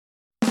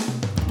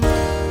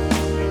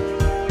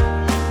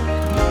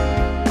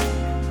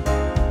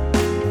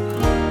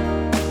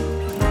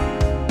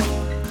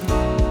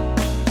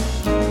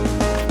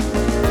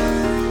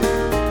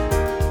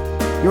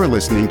You're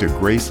listening to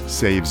Grace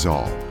Saves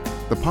All,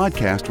 the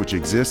podcast which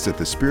exists at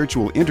the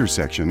spiritual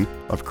intersection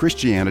of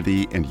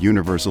Christianity and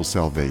universal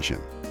salvation.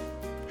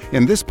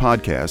 In this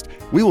podcast,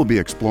 we will be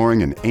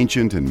exploring an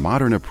ancient and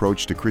modern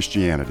approach to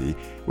Christianity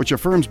which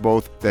affirms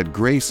both that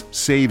grace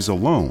saves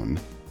alone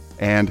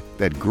and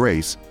that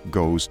grace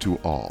goes to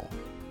all.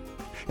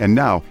 And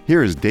now,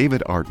 here is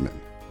David Artman,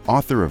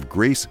 author of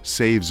Grace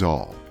Saves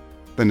All,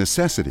 The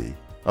Necessity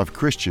of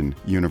Christian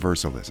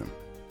Universalism.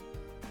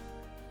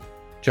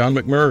 John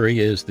McMurray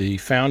is the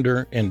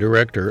founder and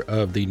director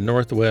of the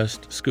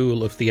Northwest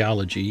School of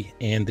Theology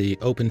and the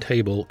Open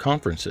Table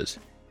Conferences.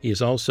 He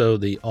is also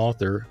the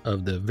author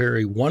of the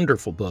very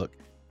wonderful book,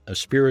 A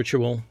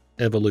Spiritual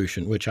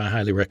Evolution, which I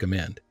highly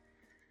recommend.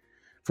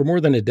 For more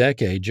than a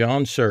decade,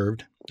 John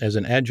served as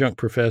an adjunct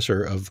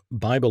professor of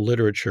Bible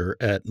literature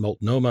at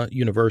Multnomah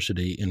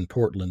University in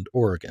Portland,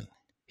 Oregon.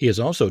 He has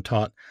also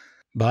taught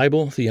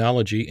Bible,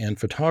 theology, and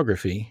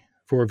photography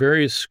for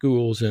various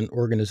schools and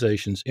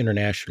organizations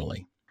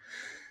internationally.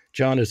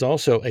 John is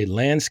also a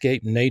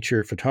landscape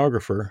nature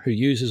photographer who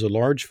uses a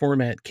large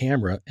format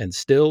camera and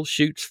still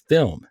shoots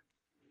film.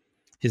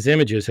 His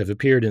images have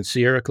appeared in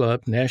Sierra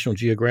Club, National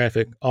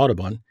Geographic,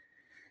 Audubon,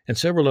 and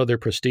several other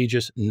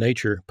prestigious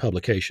nature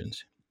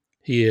publications.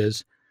 He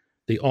is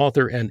the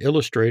author and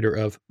illustrator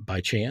of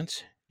By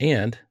Chance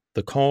and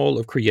The Call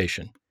of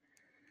Creation.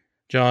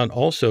 John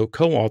also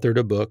co-authored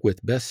a book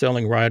with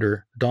best-selling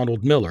writer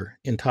Donald Miller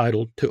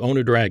entitled To Own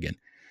a Dragon,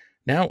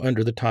 now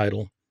under the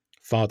title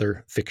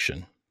Father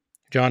Fiction.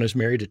 John is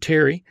married to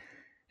Terry,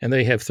 and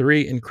they have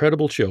 3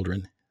 incredible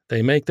children.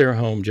 They make their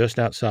home just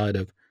outside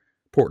of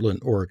Portland,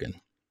 Oregon.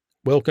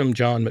 Welcome,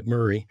 John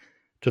McMurray,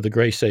 to the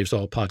Grace Saves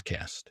All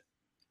podcast.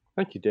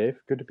 Thank you, Dave.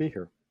 Good to be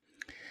here.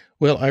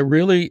 Well, I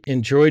really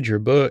enjoyed your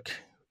book.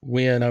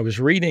 When I was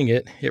reading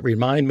it, it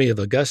reminded me of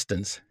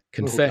Augustine's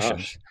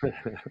Confessions.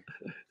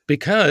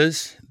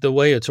 Because the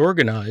way it's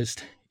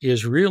organized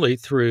is really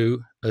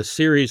through a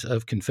series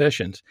of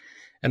confessions.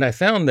 And I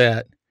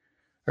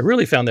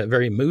really found that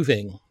very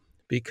moving,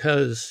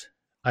 because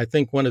I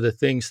think one of the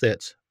things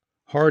that's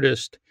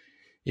hardest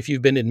if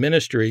you've been in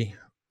ministry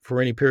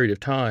for any period of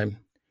time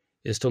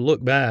is to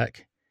look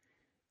back,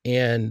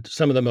 and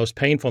some of the most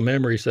painful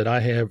memories that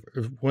I have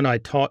when I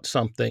taught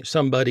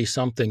somebody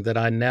something that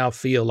I now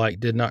feel like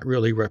did not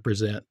really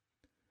represent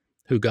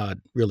who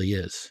God really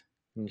is.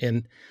 Mm-hmm.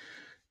 And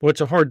well,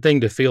 it's a hard thing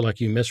to feel like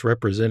you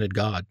misrepresented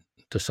God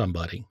to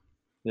somebody.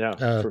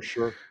 Yeah, for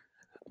sure.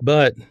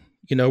 But,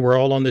 we're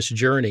all on this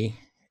journey,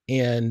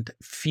 and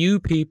few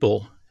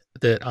people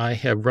that I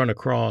have run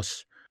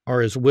across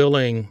are as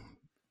willing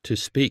to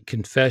speak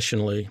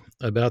confessionally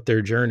about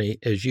their journey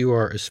as you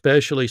are,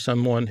 especially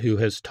someone who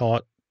has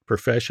taught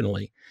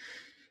professionally,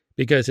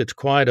 because it's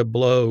quite a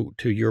blow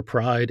to your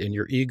pride and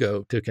your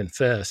ego to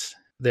confess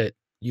that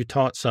you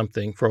taught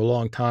something for a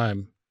long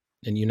time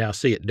and you now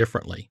see it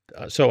differently.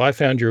 So I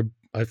found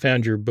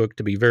your book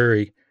to be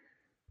very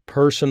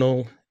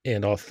personal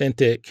and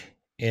authentic,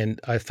 and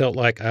I felt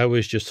like I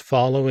was just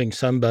following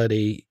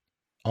somebody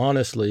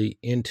honestly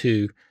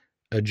into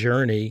a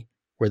journey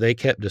where they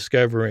kept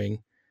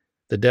discovering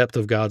the depth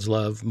of God's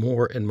love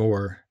more and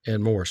more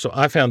and more. So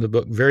I found the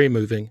book very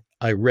moving.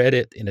 I read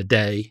it in a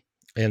day,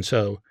 and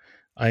so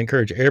I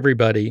encourage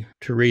everybody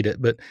to read it.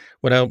 But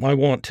what I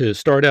want to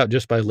start out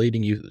just by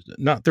leading you,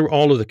 not through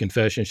all of the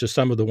confessions, just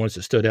some of the ones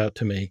that stood out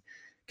to me.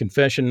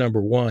 Confession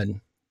number 1,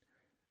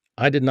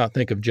 I did not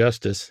think of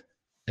justice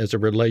as a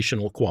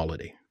relational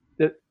quality.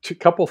 A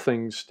couple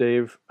things,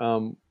 Dave.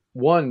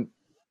 One,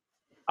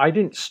 I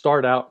didn't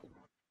start out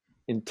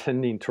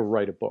intending to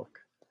write a book.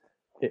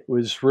 It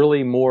was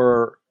really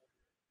more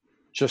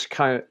just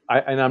and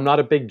I'm not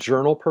a big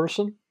journal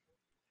person,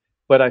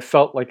 but I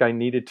felt like I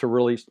needed to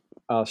really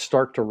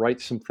start to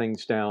write some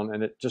things down.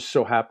 And it just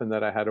so happened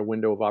that I had a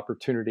window of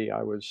opportunity.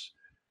 I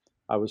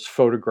was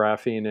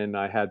photographing, and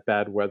I had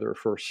bad weather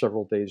for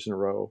several days in a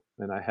row,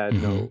 and I had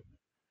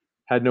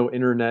no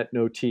internet,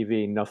 no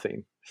TV,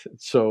 nothing.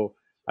 So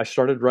I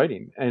started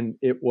writing, and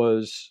it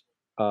was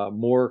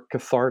more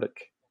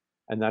cathartic.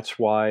 And that's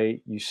why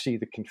you see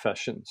the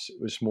confessions.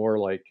 It was more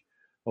like,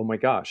 oh my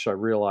gosh, I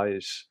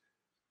realize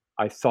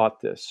I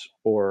thought this,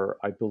 or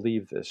I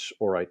believe this,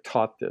 or I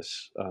taught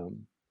this.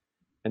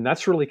 And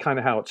that's really kind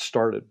of how it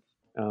started.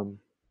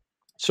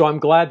 So I'm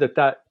glad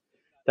that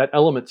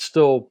element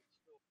still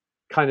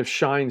kind of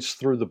shines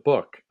through the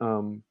book,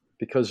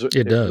 because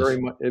it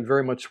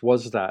very much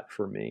was that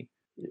for me.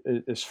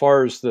 As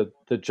far as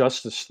the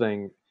justice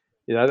thing,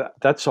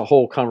 that's a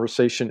whole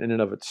conversation in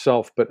and of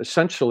itself. But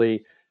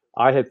essentially,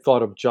 I had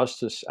thought of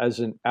justice as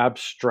an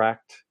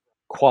abstract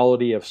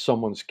quality of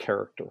someone's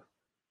character,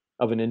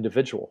 of an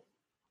individual.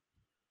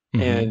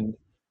 Mm-hmm.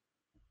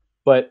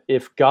 But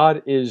if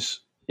God is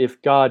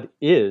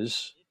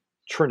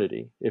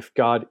Trinity, if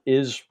God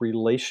is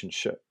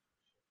relationship,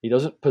 He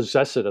doesn't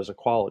possess it as a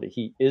quality,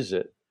 He is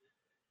it,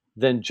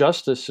 then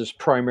justice is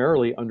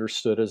primarily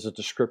understood as a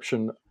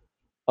description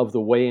of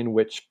the way in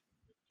which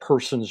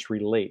persons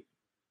relate.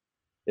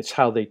 It's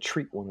how they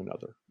treat one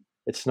another.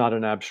 It's not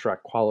an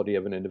abstract quality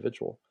of an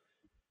individual.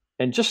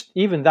 And just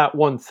even that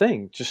one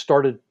thing just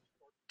started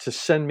to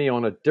send me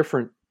on a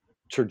different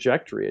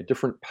trajectory, a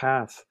different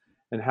path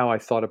in how I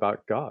thought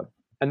about God.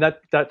 And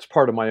that's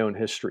part of my own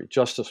history.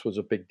 Justice was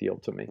a big deal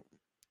to me.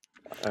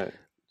 So,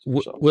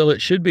 Well,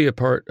 it should be a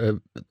part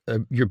of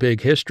your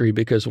big history,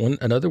 because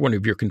another one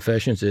of your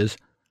confessions is,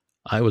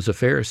 I was a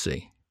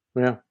Pharisee.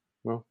 yeah,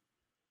 well,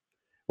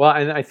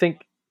 and I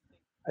think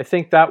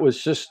that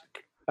was just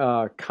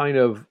kind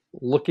of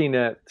looking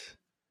at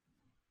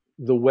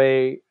the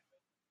way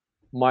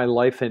my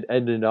life had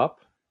ended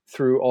up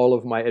through all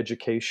of my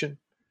education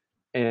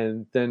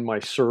and then my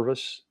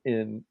service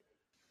in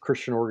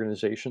Christian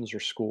organizations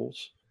or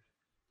schools,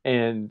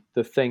 and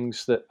the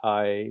things that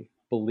I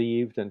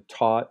believed and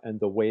taught and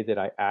the way that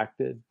I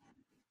acted,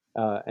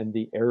 and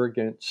the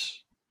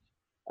arrogance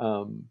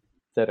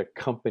that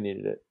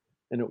accompanied it.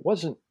 And it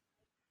wasn't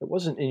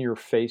in your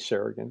face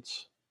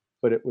arrogance,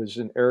 but it was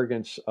an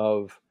arrogance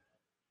of,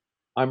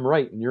 I'm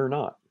right and you're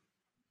not.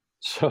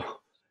 So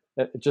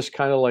it just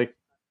kind of like,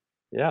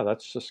 yeah,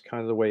 that's just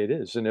kind of the way it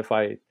is. And if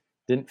I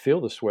didn't feel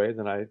this way,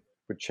 then I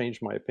would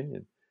change my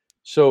opinion.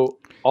 So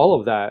all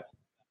of that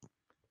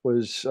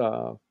was,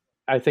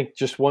 I think,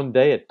 just one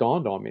day it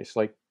dawned on me. It's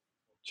like,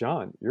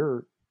 John,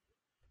 you're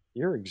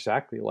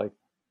exactly like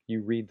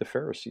you read the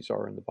Pharisees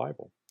are in the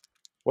Bible.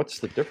 What's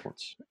the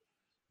difference?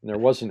 And there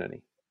wasn't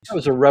any. That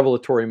was a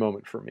revelatory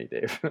moment for me,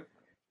 Dave.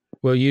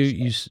 Well,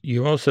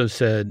 you also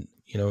said,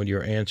 in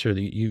your answer,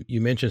 that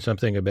you mentioned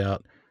something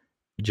about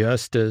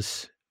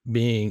justice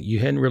being, you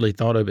hadn't really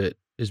thought of it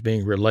as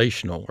being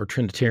relational or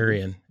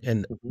Trinitarian.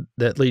 And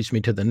that leads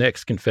me to the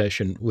next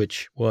confession,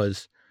 which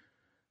was,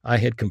 I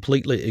had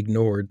completely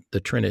ignored the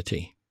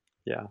Trinity.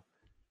 Yeah.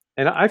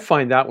 And I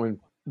find that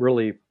one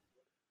really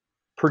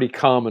pretty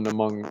common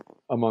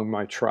among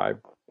my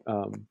tribe.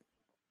 The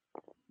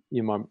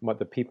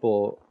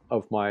people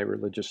of my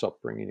religious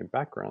upbringing and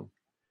background.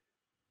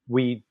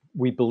 We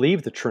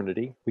believe the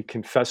Trinity. We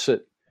confess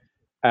it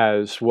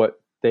as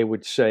what they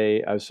would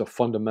say as a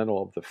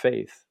fundamental of the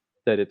faith.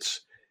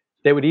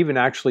 They would even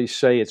actually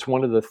say it's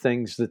one of the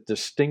things that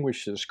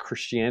distinguishes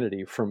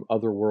Christianity from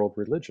other world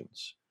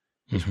religions.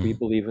 Is we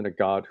believe in a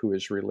God who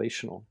is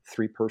relational,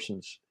 three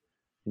persons,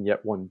 and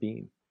yet one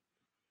being.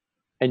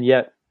 And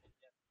yet,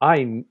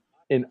 in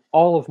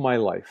all of my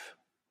life,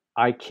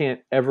 I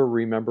can't ever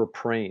remember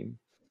praying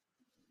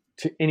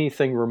to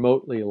anything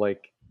remotely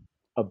like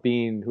a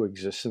being who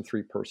exists in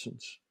three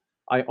persons.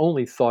 I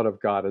only thought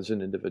of God as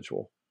an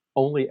individual,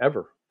 only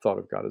ever thought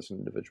of God as an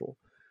individual.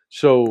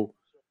 So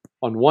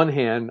on one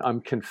hand,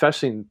 I'm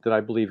confessing that I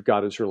believe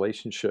God is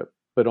relationship,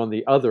 but on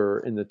the other,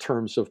 in the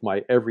terms of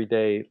my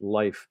everyday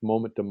life,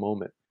 moment to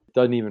moment, it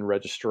doesn't even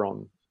register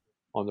on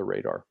the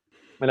radar.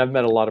 And I've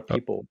met a lot of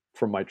people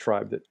from my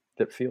tribe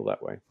that feel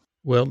that way.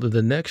 Well,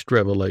 the next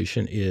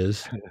revelation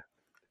is,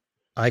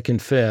 I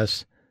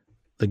confess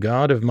the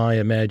God of my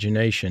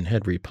imagination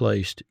had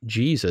replaced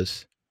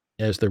Jesus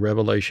as the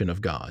revelation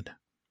of God.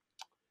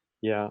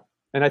 Yeah.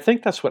 And I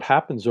think that's what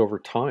happens over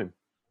time.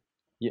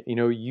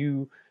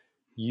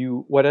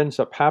 What ends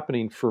up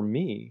happening for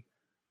me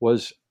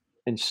was,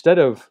 instead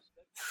of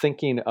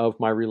thinking of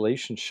my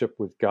relationship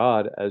with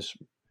God as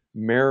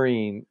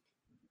marrying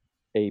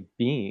a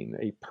being,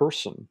 a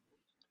person,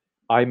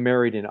 I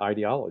married an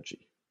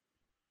ideology.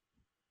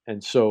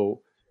 And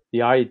so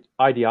the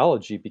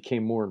ideology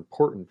became more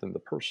important than the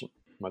person,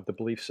 the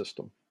belief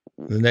system.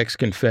 The next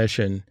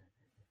confession,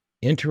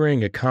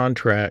 entering a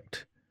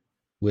contract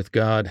with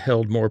God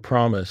held more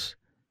promise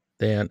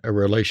than a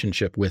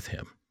relationship with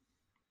him.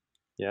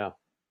 Yeah.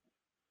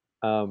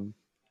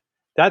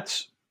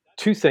 That's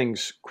two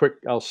things quick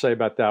I'll say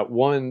about that.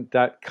 One,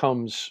 that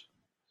comes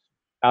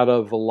out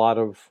of a lot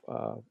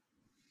of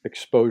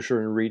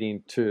exposure and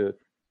reading to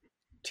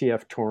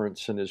T.F.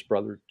 Torrance and his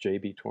brother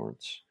J.B.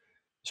 Torrance.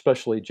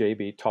 Especially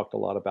J.B. talked a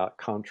lot about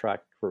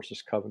contract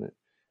versus covenant.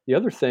 The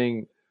other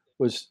thing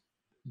was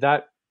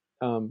that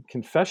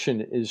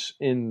confession is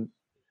in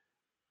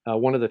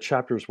one of the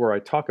chapters where I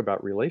talk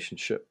about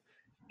relationship.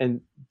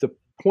 And the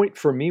point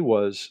for me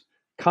was,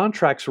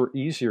 contracts were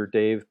easier,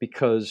 Dave,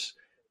 because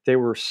they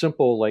were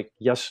simple, like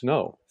yes,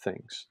 no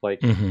things.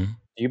 Like, do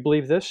you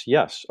believe this?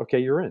 Yes. Okay,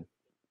 you're in.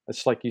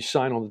 It's like you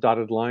sign on the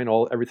dotted line,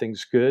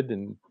 everything's good,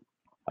 and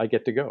I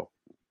get to go.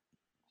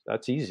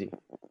 That's easy,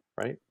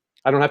 right?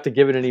 I don't have to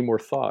give it any more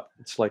thought.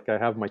 It's like I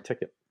have my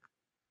ticket.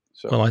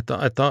 So. Well,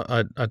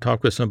 I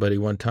talked with somebody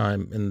one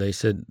time, and they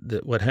said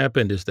that what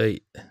happened is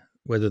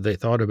whether they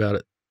thought about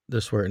it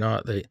this way or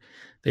not,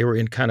 they were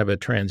in kind of a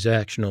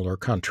transactional or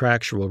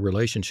contractual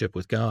relationship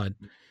with God,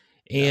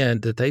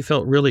 and that they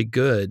felt really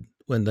good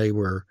when they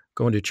were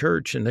going to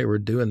church and they were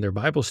doing their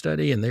Bible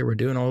study and they were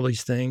doing all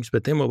these things.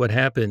 But then what would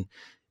happen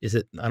is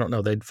that, I don't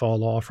know, they'd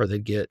fall off, or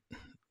they'd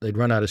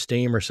run out of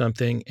steam or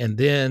something, and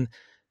then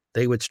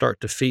they would start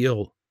to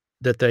feel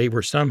that they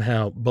were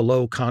somehow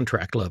below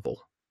contract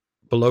level,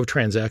 below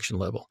transaction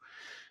level.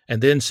 And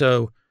then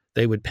so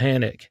they would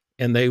panic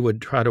and they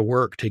would try to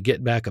work to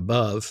get back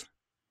above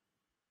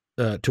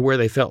to where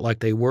they felt like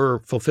they were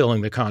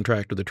fulfilling the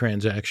contract or the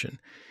transaction.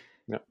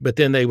 Yeah. But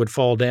then they would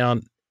fall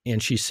down.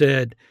 And she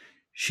said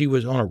she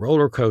was on a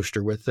roller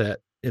coaster with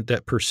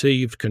that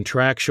perceived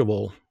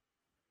contractual,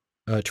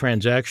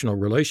 transactional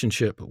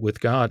relationship with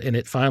God, and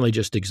it finally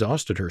just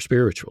exhausted her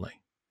spiritually.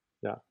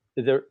 Yeah.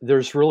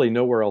 There's really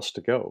nowhere else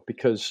to go,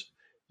 because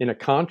in a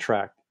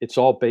contract, it's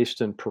all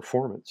based in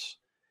performance.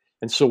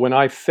 And so when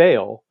I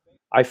fail,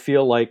 I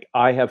feel like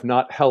I have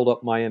not held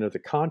up my end of the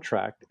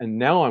contract. And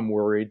now I'm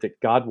worried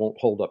that God won't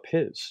hold up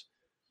his.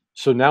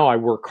 So now I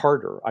work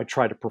harder. I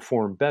try to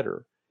perform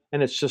better.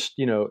 And it's just,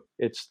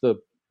 it's the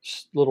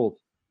little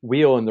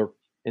wheel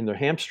in the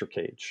hamster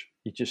cage.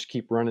 You just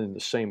keep running the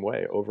same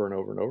way over and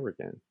over and over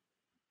again.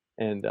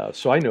 And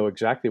so I know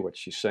exactly what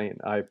she's saying.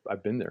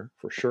 I've been there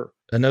for sure.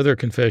 Another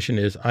confession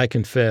is, I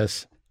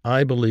confess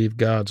I believe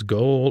God's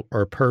goal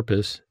or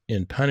purpose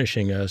in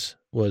punishing us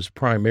was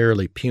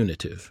primarily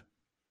punitive.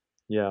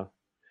 Yeah.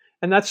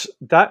 And that's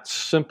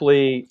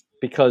simply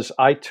because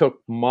I took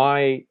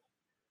my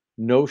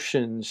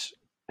notions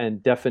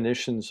and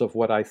definitions of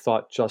what I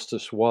thought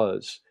justice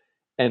was,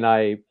 and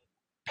I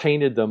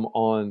painted them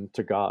on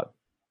to God.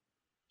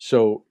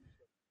 So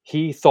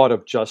he thought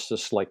of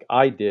justice like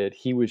I did.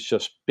 He was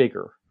just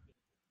bigger.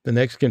 The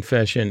next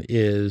confession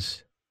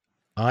is,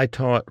 I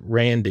taught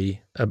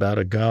Randy about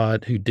a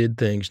God who did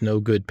things no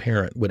good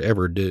parent would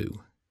ever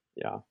do.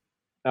 Yeah.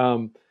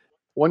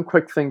 One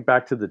quick thing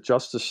back to the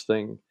justice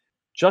thing.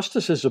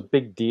 Justice is a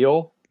big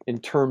deal in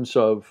terms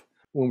of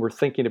when we're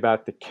thinking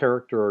about the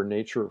character or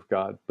nature of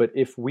God. But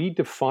if we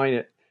define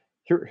it,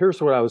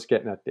 here's what I was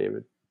getting at,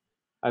 David.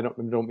 I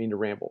don't mean to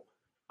ramble.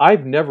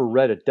 I've never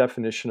read a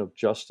definition of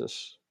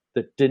justice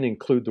that didn't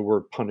include the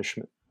word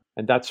punishment.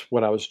 And that's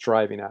what I was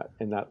driving at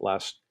in that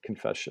last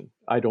confession.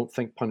 I don't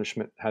think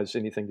punishment has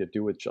anything to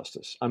do with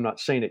justice. I'm not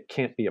saying it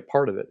can't be a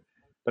part of it,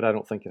 but I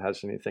don't think it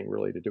has anything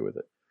really to do with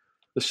it.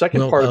 The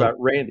second part about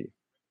Randy.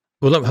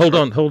 Well, hold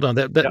on.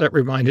 That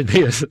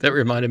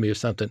reminded me of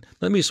something.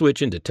 Let me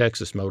switch into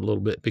Texas mode a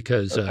little bit,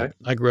 because Okay.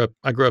 I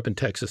grew up in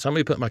Texas. Let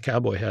me put my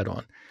cowboy hat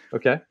on.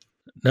 Okay.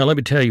 Now, let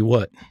me tell you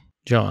what,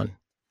 John.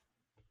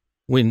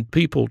 When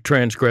people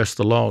transgress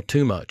the law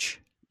too much,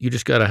 you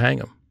just got to hang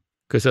them,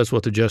 because that's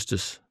what the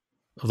justice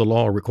of the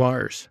law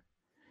requires.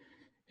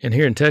 And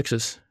here in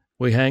Texas,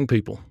 we hang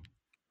people.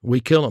 We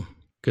kill them,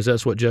 because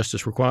that's what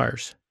justice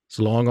requires. It's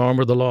the long arm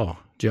of the law,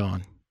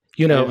 John.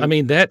 I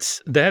mean,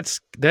 that's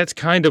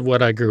kind of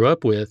what I grew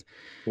up with.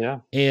 Yeah.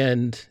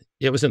 And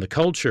it was in the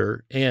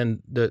culture.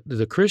 And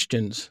the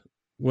Christians,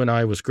 when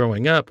I was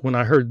growing up, when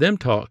I heard them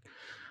talk,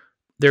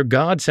 their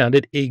God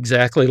sounded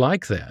exactly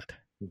like that.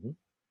 Mm-hmm.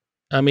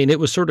 I mean, it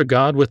was sort of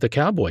God with the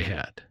cowboy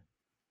hat.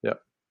 Yeah.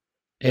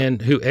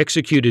 And who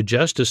executed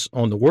justice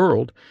on the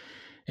world.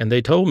 And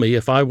they told me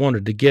if I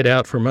wanted to get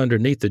out from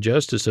underneath the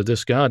justice of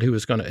this God who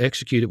was going to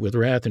execute it with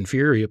wrath and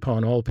fury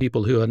upon all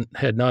people who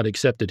had not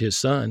accepted his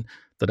son,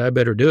 that I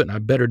better do it, and I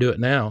better do it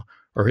now,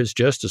 or his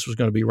justice was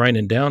going to be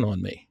raining down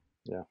on me.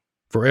 Yeah.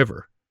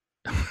 Forever.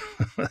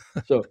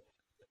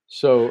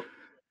 So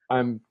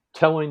I'm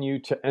telling you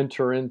to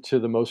enter into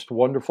the most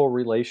wonderful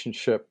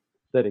relationship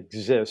that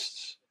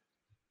exists.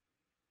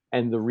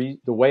 And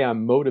the way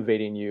I'm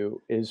motivating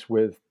you is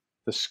with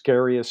the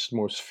scariest,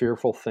 most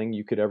fearful thing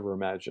you could ever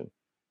imagine.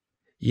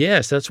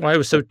 Yes, that's why I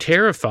was so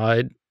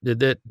terrified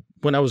that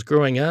when I was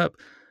growing up,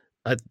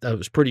 I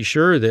was pretty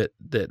sure that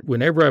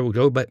whenever I would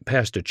go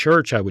past a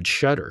church, I would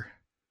shudder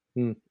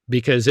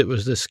because it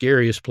was the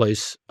scariest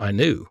place I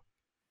knew.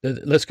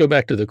 Let's go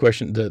back to the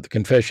question, the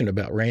confession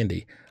about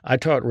Randy. I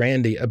taught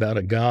Randy about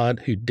a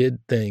God who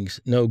did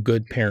things no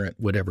good parent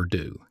would ever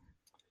do.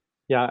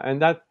 Yeah, and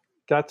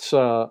that's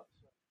one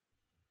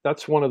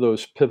of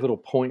those pivotal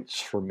points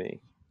for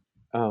me.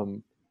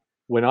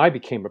 When I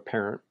became a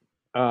parent,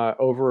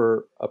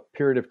 over a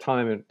period of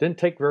time, and it didn't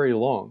take very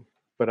long,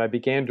 but I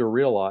began to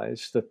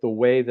realize that the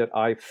way that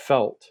I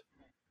felt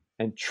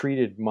and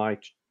treated my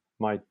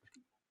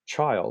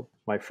child,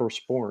 my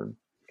firstborn,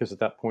 because at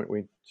that point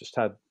we just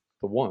had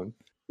the one,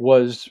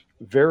 was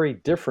very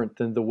different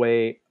than the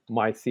way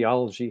my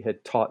theology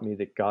had taught me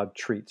that God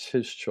treats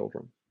his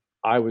children.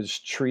 I was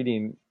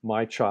treating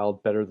my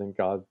child better than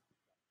God.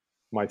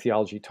 My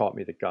theology taught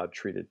me that God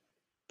treated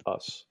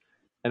us.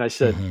 And I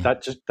said,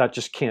 that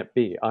just can't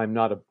be. I'm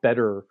not a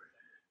better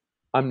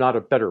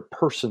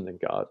person than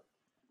God.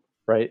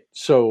 Right?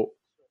 So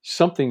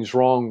something's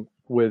wrong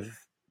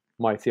with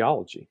my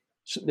theology.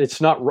 It's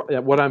not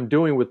what I'm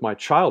doing with my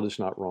child is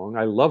not wrong.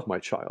 I love my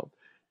child,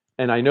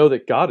 and I know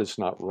that God is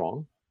not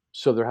wrong.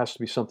 So there has to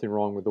be something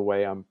wrong with the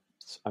way I'm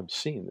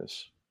seeing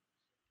this.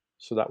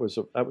 So that was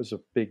a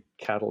big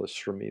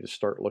catalyst for me to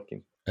start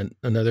looking. And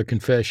another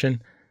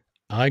confession: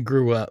 I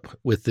grew up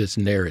with this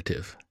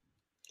narrative.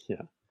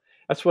 Yeah,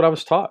 that's what I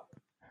was taught.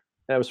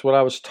 That was what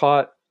I was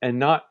taught,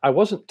 and I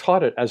wasn't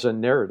taught it as a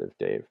narrative,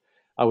 Dave.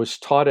 I was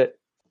taught it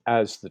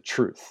as the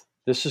truth.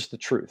 This is the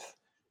truth.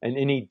 And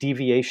any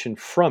deviation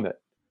from it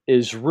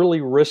is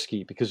really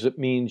risky, because it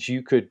means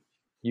you could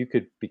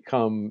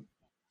become,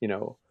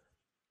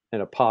 an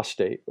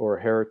apostate or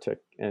a heretic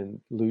and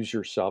lose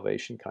your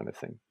salvation, kind of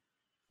thing.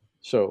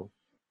 So,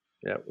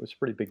 yeah, it was a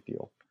pretty big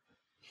deal.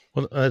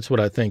 Well, that's what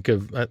I think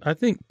of. I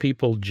think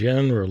people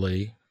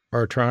generally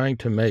are trying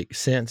to make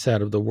sense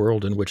out of the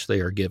world in which they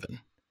are given.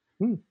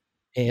 Hmm.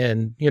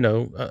 And,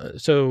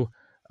 so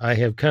I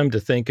have come to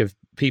think of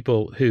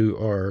people who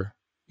are,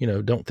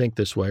 don't think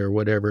this way or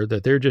whatever,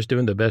 that they're just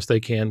doing the best they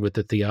can with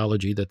the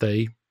theology that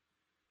they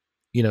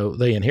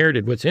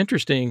inherited. What's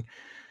interesting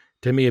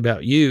to me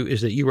about you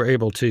is that you were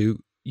able to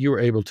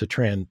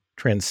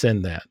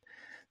transcend that.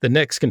 The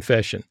next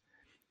confession,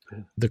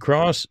 the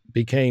cross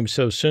became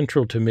so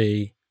central to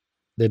me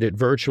that it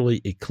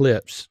virtually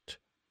eclipsed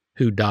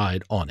who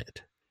died on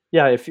it.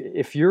 Yeah,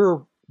 if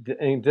you're,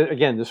 and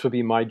again, this would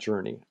be my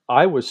journey.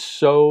 I was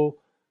so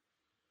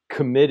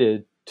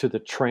committed to the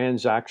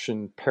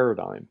transaction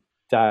paradigm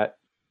that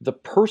the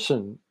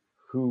person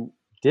who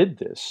did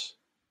this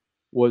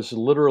was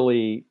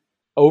literally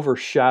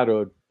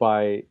overshadowed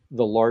by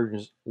the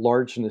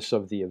largeness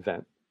of the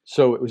event.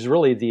 So it was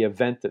really the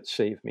event that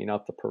saved me,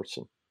 not the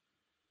person.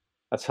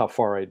 That's how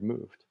far I'd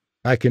moved.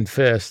 I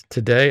confess,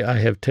 today I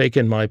have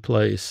taken my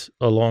place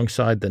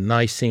alongside the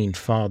Nicene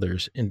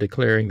Fathers in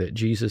declaring that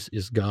Jesus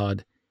is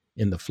God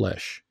in the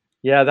flesh.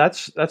 Yeah,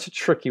 that's a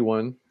tricky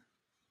one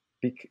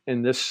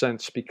in this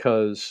sense,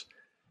 because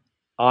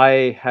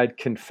I had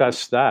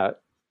confessed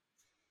that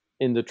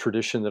in the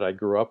tradition that I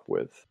grew up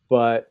with.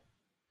 But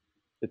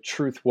the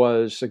truth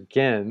was,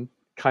 again,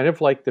 kind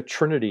of like the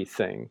Trinity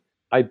thing.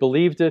 I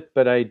believed it,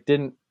 but I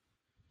didn't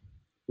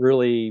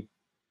really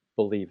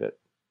believe it.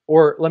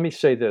 Or let me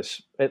say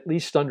this, at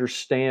least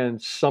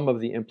understand some of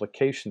the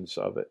implications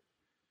of it.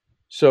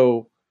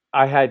 So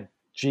I had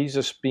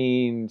Jesus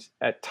being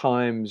at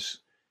times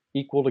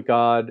equal to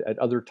God, at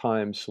other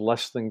times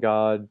less than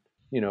God,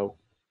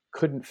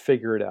 couldn't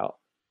figure it out,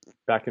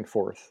 back and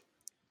forth,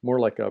 more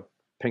like a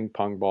ping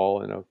pong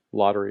ball in a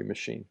lottery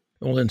machine.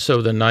 Well, and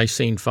so the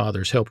Nicene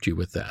Fathers helped you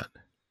with that.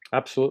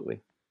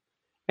 Absolutely.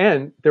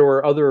 And there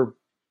were other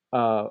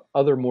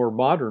more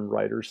modern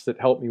writers that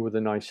helped me with the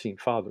Nicene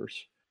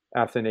Fathers.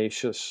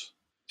 Athanasius,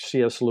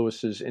 C.S.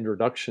 Lewis's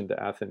Introduction to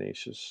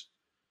Athanasius,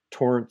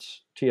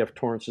 T.F.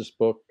 Torrance's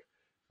book,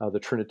 The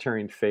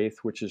Trinitarian Faith,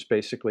 which is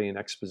basically an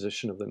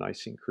exposition of the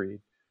Nicene Creed.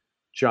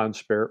 John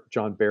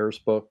Bear's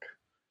book,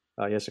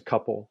 he has a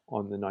couple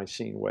on the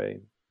Nicene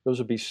Way. Those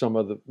would be some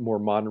of the more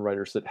modern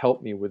writers that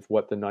helped me with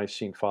what the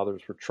Nicene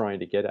Fathers were trying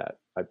to get at,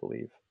 I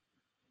believe.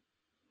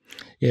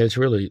 Yeah,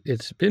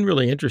 it's been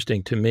really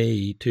interesting to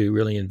me to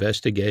really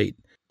investigate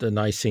the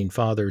Nicene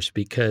Fathers,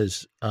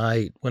 because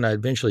when I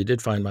eventually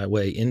did find my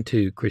way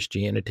into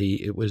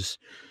Christianity, it was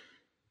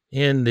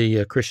in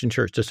the Christian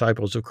Church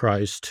Disciples of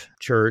Christ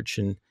Church,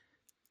 and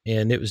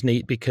it was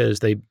neat because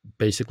they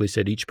basically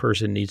said each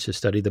person needs to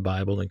study the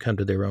Bible and come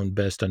to their own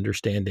best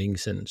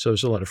understandings, and so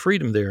there's a lot of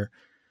freedom there.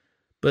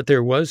 But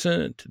there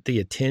wasn't the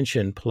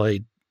attention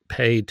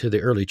paid to the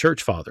early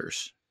church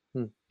fathers,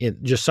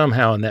 just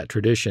somehow in that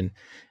tradition.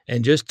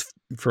 And just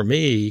for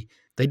me,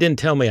 they didn't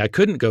tell me I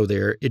couldn't go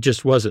there. It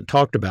just wasn't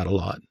talked about a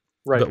lot.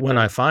 Right. But when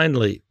I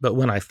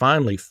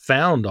finally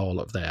found all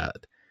of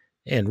that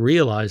and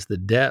realized the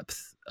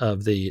depth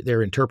of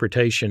their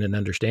interpretation and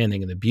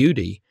understanding and the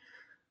beauty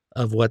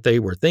of what they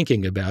were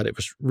thinking about, it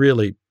was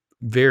really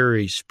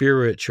very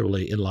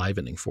spiritually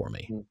enlivening for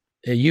me.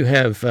 You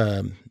have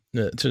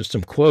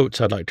some quotes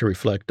I'd like to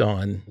reflect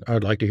on.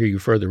 I'd like to hear you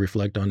further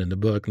reflect on in the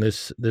book. And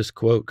this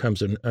quote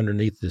comes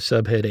underneath the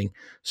subheading,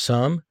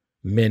 some,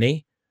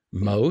 many,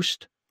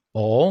 most,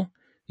 all.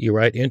 You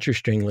write,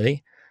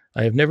 interestingly,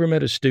 I have never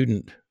met a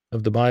student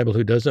of the Bible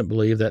who doesn't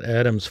believe that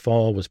Adam's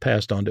fall was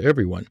passed on to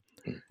everyone.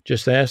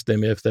 Just ask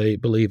them if they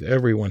believe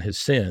everyone has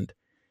sinned.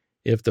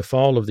 If the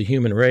fall of the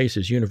human race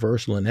is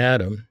universal in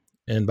Adam,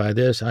 and by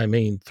this I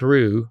mean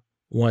through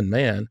one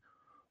man,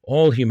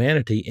 all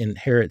humanity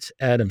inherits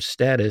Adam's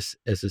status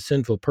as a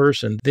sinful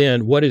person,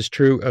 then what is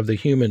true of the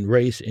human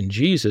race in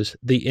Jesus,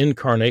 the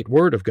incarnate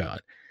Word of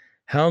God?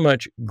 How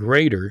much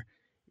greater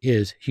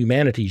is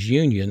humanity's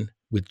union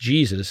with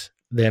Jesus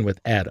than with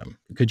Adam?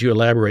 Could you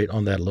elaborate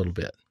on that a little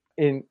bit?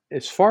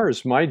 As far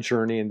as my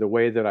journey and the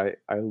way that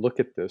I look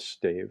at this,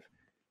 Dave,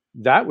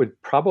 that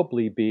would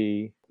probably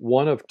be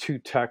one of two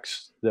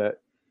texts that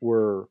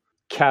were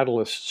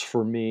catalysts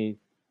for me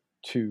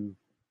to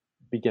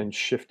begin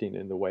shifting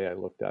in the way I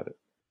looked at it.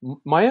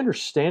 My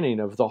understanding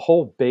of the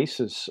whole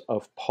basis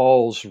of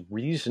Paul's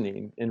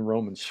reasoning in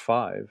Romans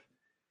 5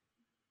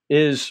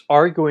 is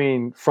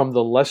arguing from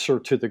the lesser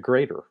to the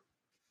greater.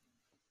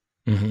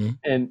 Mm-hmm.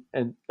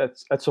 And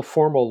that's a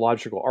formal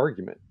logical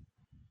argument.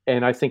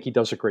 And I think he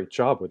does a great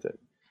job with it.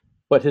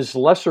 But his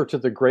lesser to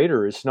the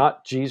greater is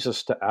not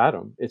Jesus to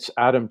Adam, it's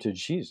Adam to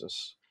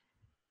Jesus.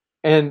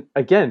 And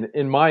again,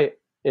 in my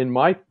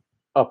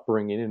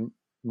upbringing, in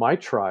my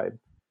tribe,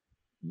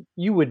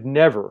 you would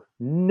never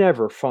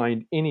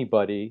find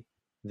anybody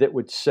that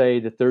would say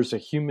that there's a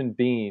human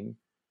being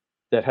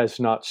that has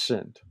not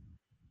sinned.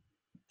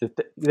 That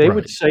they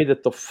would say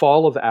that the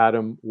fall of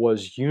Adam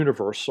was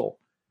universal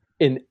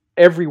in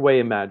every way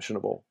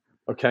imaginable.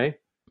 Okay?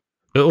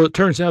 Well, it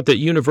turns out that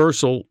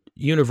universal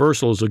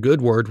is a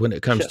good word when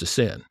it comes to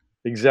sin.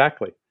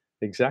 Exactly.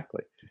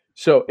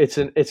 So it's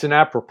an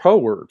apropos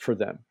word for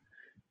them.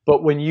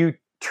 But when you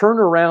turn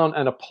around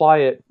and apply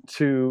it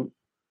to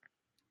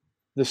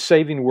the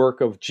saving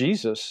work of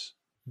Jesus,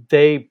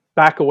 they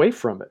back away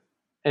from it.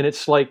 And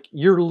it's like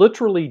you're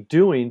literally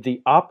doing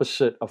the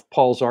opposite of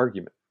Paul's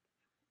argument.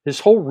 His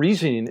whole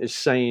reasoning is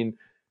saying,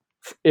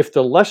 if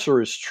the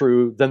lesser is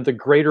true, then the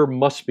greater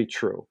must be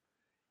true.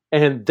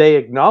 And they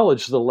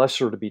acknowledge the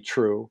lesser to be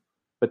true,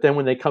 but then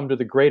when they come to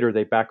the greater,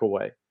 they back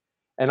away.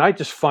 And I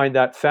just find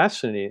that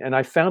fascinating. And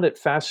I found it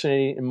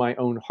fascinating in my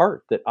own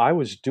heart that I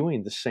was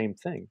doing the same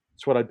thing.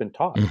 It's what I've been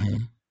taught.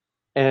 Mm-hmm.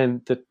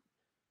 And that,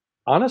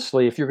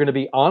 honestly, if you're going to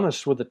be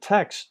honest with the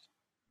text,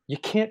 you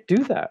can't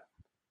do that.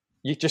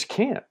 You just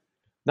can't.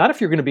 Not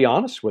if you're going to be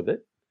honest with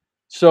it.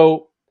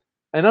 So,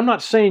 and I'm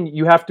not saying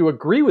you have to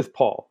agree with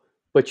Paul,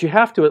 but you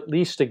have to at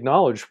least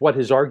acknowledge what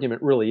his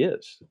argument really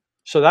is.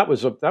 So that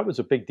was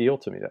a big deal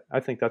to me. I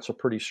think that's a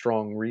pretty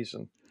strong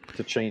reason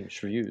to change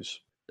views.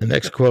 The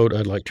next quote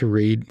I'd like to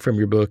read from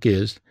your book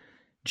is,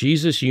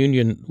 Jesus'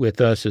 union with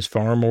us is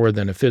far more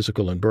than a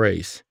physical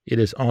embrace. It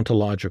is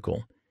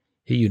ontological.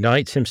 He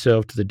unites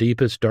himself to the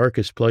deepest,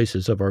 darkest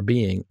places of our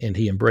being, and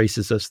he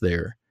embraces us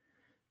there.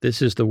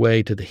 This is the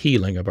way to the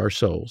healing of our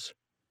souls.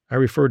 I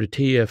refer to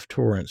T.F.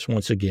 Torrance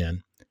once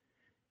again.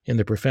 In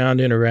the profound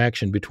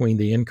interaction between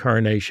the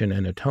incarnation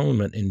and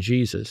atonement in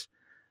Jesus,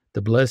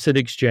 the blessed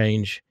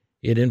exchange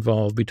it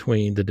involved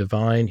between the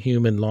divine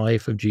human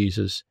life of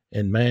Jesus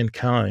and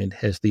mankind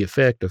has the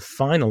effect of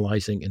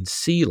finalizing and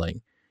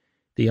sealing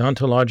the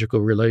ontological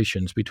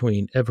relations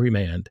between every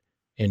man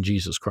and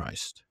Jesus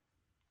Christ.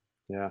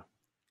 Yeah.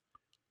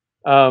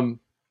 And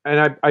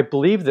I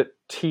believe that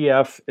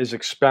TF is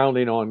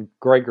expounding on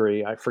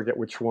Gregory. I forget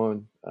which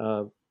one,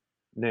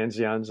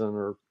 Nazianzen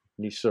or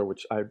Nyssa,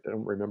 which I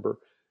don't remember.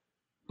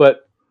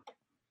 But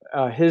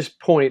his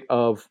point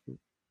of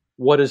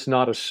what is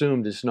not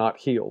assumed is not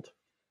healed.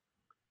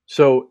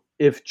 So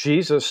if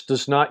Jesus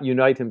does not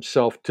unite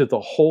himself to the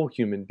whole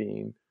human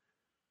being,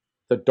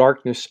 the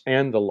darkness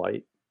and the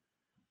light,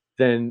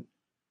 then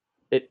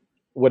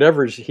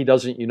whatever he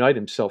doesn't unite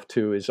himself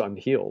to is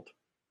unhealed.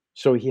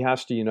 So he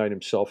has to unite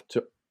himself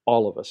to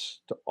all of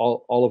us, to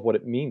all of what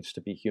it means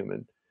to be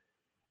human.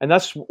 And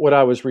that's what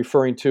I was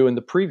referring to in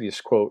the previous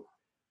quote.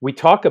 We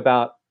talk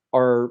about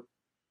our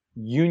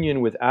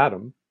union with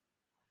Adam,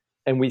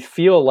 and we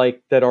feel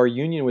like that our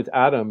union with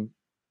Adam,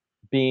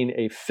 being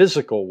a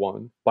physical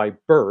one by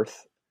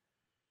birth,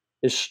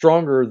 is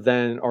stronger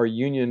than our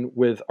union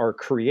with our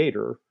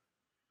Creator,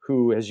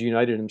 who has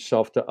united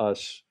himself to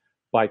us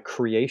by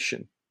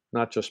creation,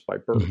 not just by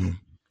birth. Mm-hmm.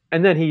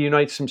 And then he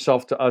unites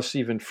himself to us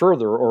even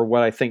further, or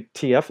what I think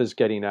TF is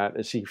getting at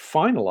is he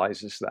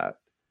finalizes that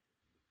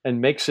and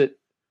makes it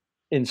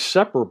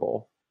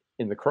inseparable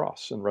in the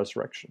cross and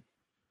resurrection.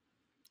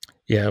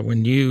 Yeah,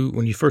 when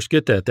you first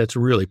get that, that's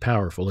really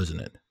powerful, isn't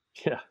it?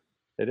 Yeah,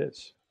 it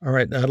is. All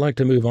right, I'd like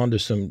to move on to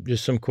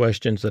some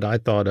questions that I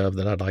thought of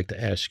that I'd like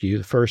to ask you.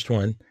 The first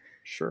one,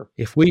 sure.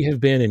 If we have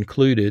been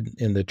included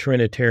in the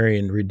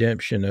Trinitarian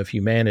redemption of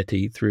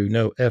humanity through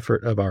no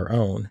effort of our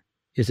own,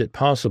 is it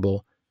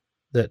possible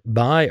that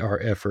by our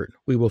effort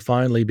we will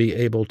finally be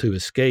able to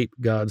escape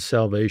God's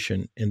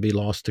salvation and be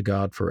lost to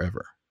God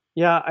forever?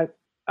 Yeah,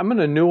 I'm going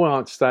to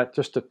nuance that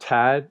just a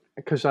tad,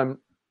 because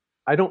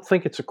I don't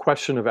think it's a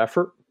question of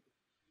effort.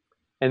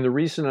 And the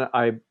reason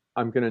I'm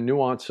going to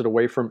nuance it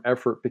away from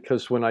effort,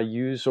 because when I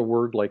use a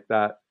word like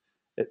that,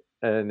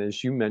 and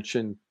as you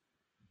mentioned,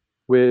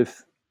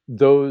 with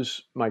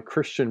those, my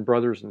Christian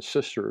brothers and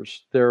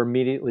sisters, they're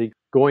immediately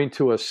going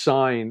to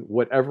assign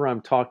whatever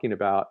I'm talking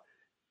about.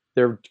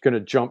 They're going to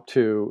jump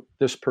to,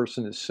 this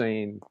person is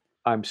saying,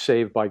 I'm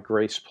saved by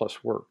grace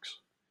plus works.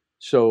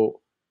 So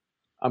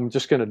I'm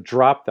just going to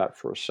drop that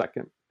for a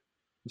second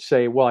and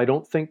say, well, I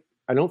don't think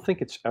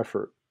it's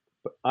effort,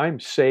 but I'm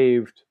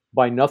saved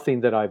by nothing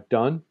that I've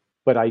done,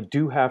 but I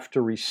do have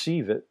to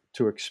receive it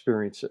to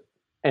experience it.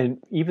 And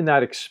even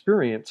that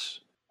experience,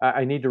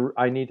 I need,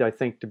 I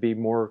think, to be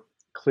more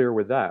clear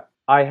with that.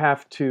 I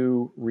have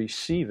to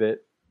receive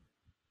it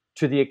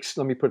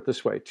let me put it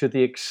this way, to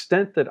the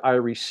extent that I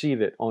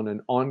receive it on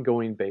an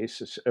ongoing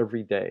basis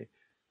every day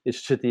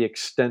is to the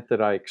extent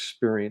that I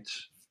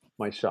experience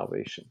my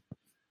salvation.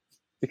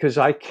 Because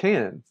I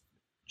can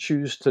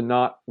choose to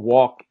not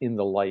walk in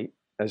the light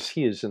as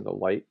he is in the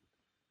light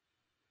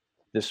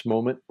this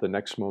moment, the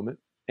next moment.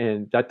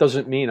 And that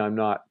doesn't mean I'm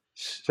not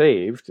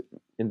saved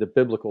in the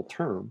biblical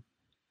term.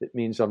 It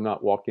means I'm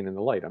not walking in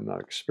the light. I'm not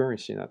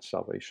experiencing that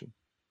salvation.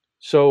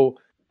 So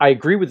I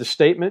agree with the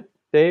statement,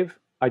 Dave.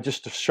 I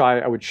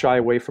would shy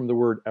away from the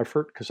word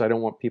effort because I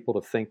don't want people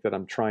to think that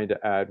I'm trying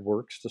to add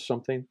works to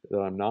something that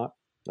I'm not.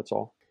 That's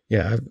all.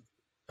 Yeah,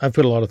 I've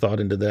put a lot of thought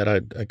into that.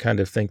 I kind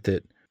of think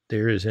that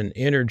there is an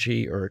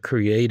energy or a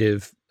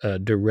creative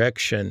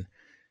direction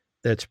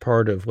that's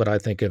part of what I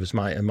think of as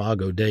my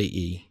imago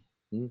Dei.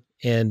 Mm.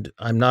 And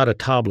I'm not a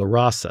tabula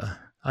rasa.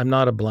 I'm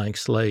not a blank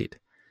slate.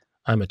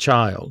 I'm a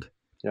child.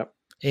 Yep.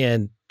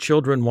 And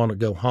children want to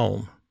go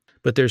home.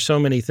 But there's so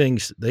many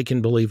things, they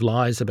can believe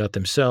lies about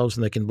themselves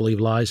and they can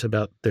believe lies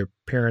about their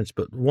parents.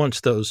 But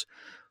once those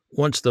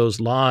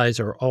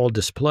lies are all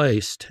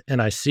displaced and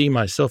I see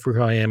myself for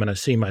who I am and I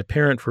see my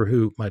parent for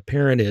who my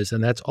parent is,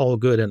 and that's all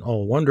good and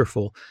all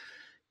wonderful,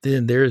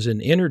 then there's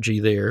an energy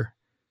there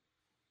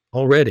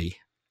already.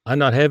 I'm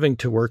not having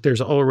to work.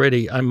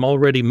 I'm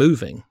already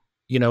moving.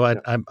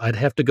 I'd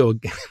have to go,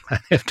 I'd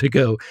have to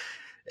go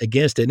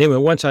against it. And anyway,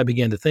 once I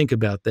began to think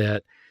about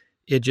that,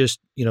 it just,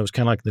 it's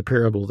kind of like the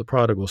parable of the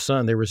prodigal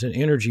son. There was an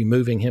energy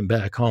moving him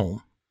back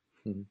home.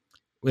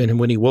 Mm-hmm. And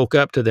when he woke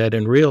up to that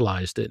and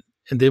realized it,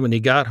 and then when he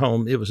got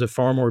home, it was a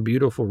far more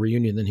beautiful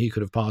reunion than he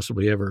could have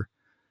possibly ever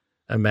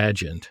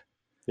imagined.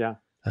 Yeah.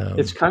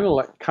 It's kind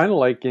of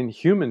like in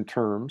human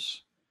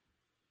terms,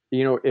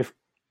 if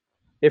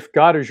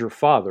God is your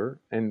father,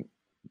 and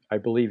I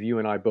believe you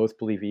and I both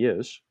believe he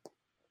is,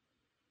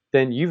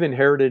 then you've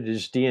inherited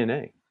his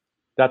DNA.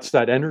 That's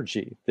that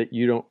energy that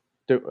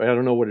I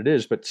don't know what it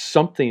is, but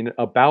something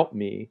about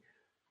me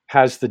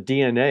has the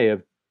DNA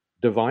of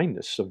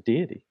divineness, of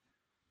deity,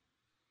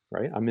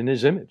 right? I'm in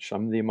his image.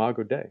 I'm the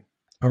Imago Dei.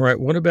 All right.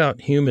 What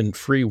about human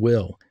free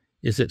will?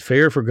 Is it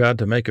fair for God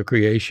to make a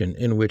creation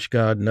in which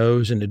God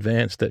knows in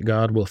advance that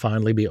God will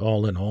finally be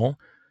all in all?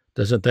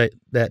 Doesn't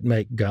that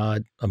make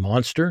God a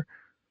monster?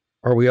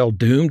 Are we all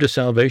doomed to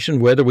salvation,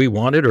 whether we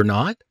want it or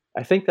not?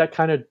 I think that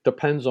kind of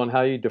depends on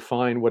how you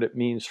define what it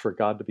means for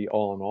God to be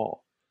all in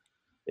all.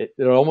 It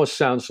almost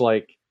sounds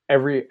like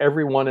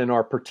everyone in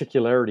our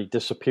particularity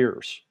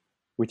disappears.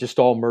 We just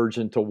all merge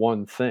into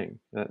one thing.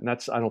 And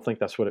I don't think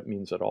that's what it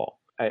means at all.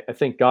 I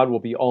think God will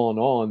be all in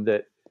all, and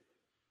that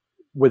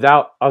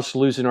without us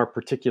losing our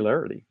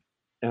particularity.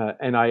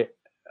 And I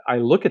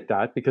look at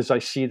that because I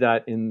see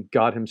that in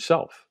God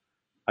himself.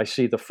 I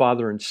see the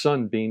Father and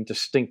Son being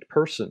distinct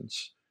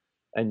persons,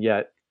 and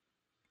yet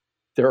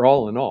they're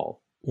all in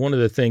all. One of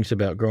the things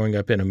about growing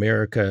up in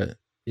America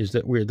is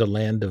that we're the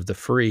land of the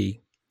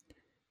free.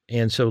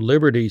 And so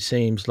liberty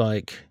seems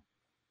like,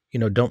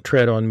 don't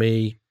tread on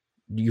me.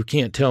 You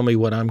can't tell me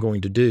what I'm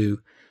going to do.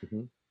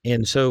 Mm-hmm.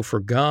 And so for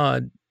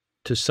God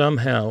to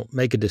somehow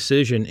make a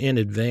decision in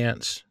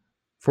advance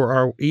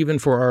even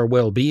for our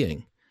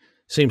well-being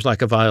seems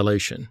like a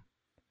violation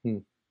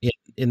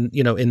in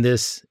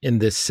this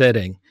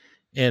setting.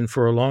 And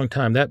for a long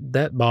time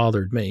that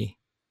bothered me.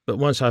 But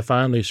once I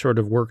finally sort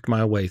of worked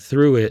my way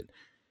through it,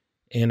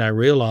 and I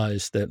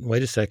realized that,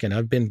 wait a second,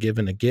 I've been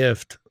given a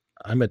gift.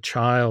 I'm a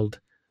child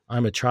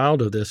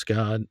of this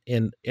God,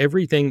 and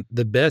everything,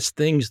 the best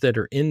things that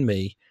are in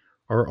me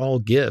are all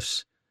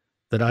gifts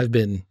that I've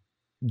been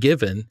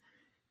given.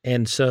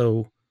 And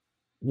so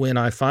when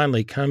I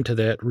finally come to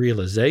that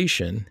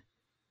realization,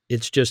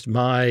 it's just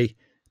my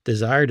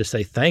desire to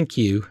say thank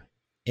you.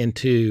 And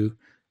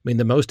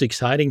the most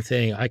exciting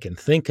thing I can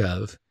think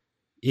of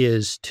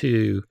is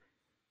to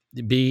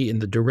be in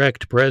the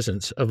direct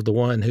presence of the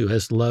one who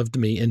has loved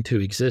me into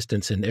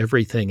existence and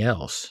everything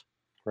else.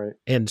 Right.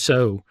 And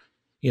so,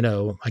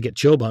 I get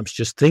chill bumps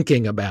just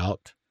thinking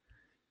about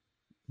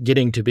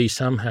getting to be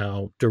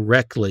somehow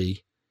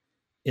directly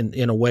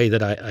in a way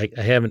that I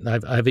haven't.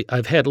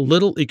 I've had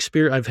little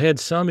experience. I've had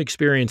some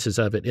experiences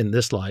of it in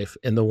this life,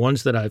 and the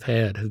ones that I've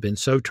had have been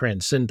so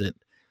transcendent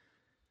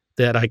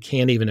that I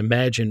can't even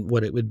imagine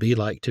what it would be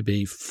like to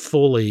be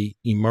fully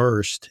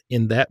immersed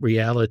in that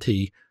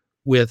reality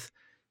with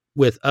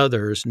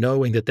others,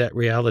 knowing that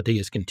reality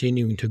is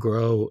continuing to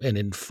grow and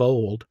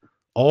enfold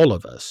all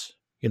of us.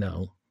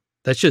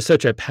 That's just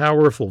such a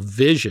powerful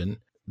vision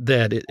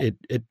that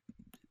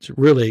it's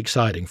really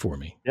exciting for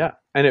me. Yeah.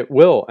 And it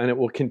will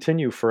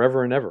continue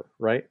forever and ever,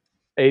 right?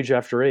 Age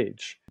after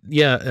age.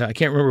 Yeah. I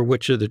can't remember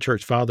which of the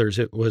church fathers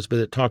it was, but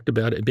it talked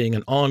about it being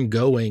an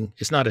ongoing,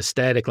 it's not a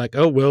static, like,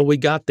 oh, well, we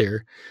got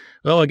there.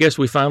 Well, I guess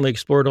we finally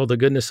explored all the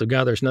goodness of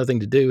God. There's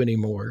nothing to do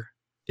anymore.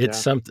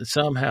 It's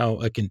somehow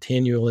a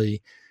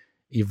continually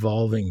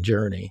evolving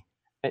journey.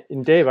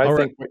 And Dave,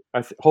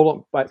 hold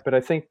on, but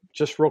I think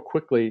just real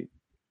quickly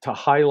to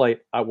highlight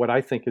what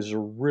I think is a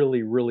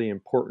really, really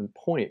important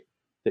point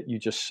that you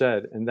just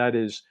said, and that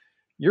is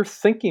you're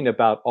thinking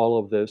about all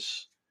of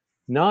this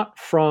not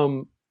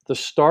from the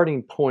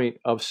starting point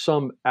of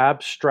some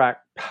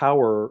abstract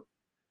power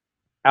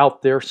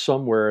out there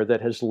somewhere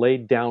that has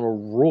laid down a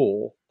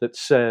rule that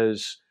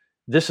says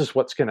this is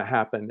what's going to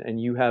happen and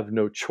you have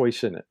no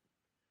choice in it.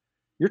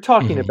 You're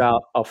talking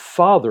about a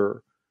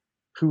father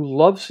who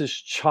loves his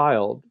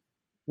child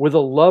with a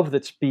love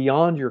that's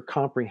beyond your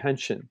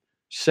comprehension,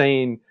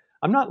 saying,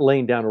 I'm not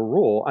laying down a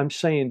rule. I'm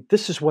saying,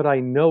 this is what I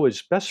know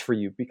is best for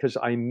you because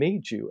I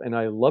made you and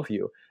I love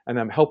you and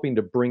I'm helping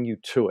to bring you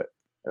to it.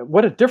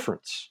 What a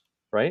difference,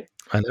 right?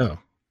 I know.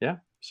 Yeah.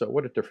 So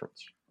what a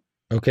difference.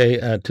 Okay.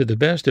 To the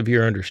best of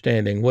your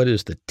understanding, what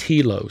is the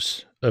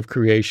telos of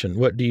creation?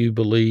 What do you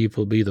believe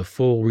will be the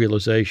full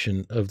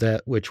realization of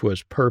that which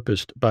was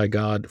purposed by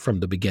God from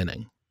the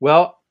beginning?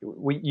 Well,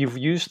 you've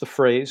used the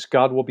phrase,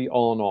 God will be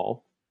all in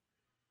all.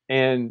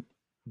 And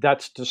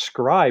that's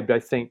described, I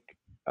think,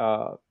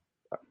 a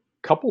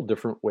couple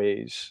different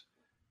ways.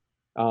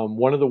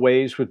 One of the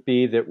ways would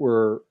be that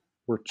we're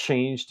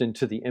changed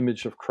into the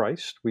image of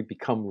Christ. We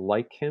become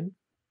like him.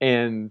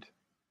 And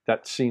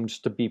that seems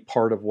to be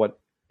part of what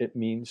it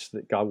means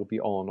that God will be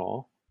all in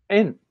all.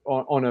 And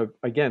on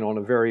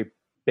a very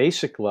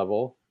basic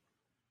level,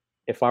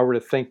 if I were to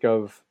think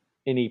of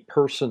any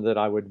person that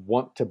I would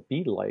want to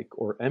be like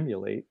or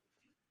emulate,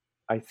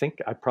 I think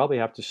I probably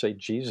have to say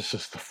Jesus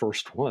is the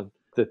first one.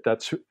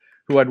 That's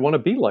who I'd want to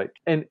be like.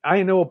 And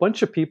I know a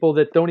bunch of people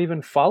that don't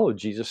even follow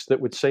Jesus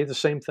that would say the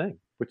same thing,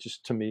 which is,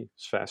 to me,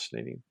 is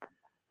fascinating.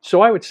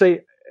 So I would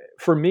say,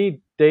 for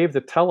me, Dave,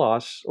 the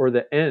telos, or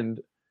the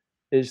end,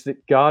 is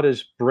that God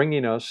is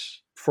bringing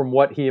us from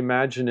what he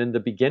imagined in the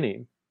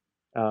beginning,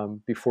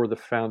 before the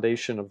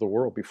foundation of the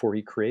world, before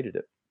he created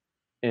it.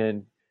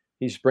 And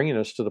he's bringing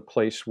us to the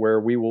place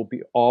where we will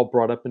be all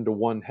brought up into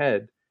one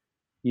head,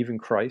 even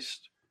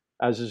Christ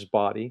as his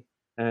body.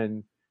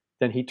 And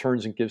then he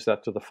turns and gives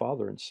that to the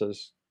Father and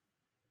says,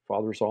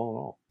 Father's all in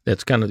all.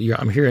 That's kind of,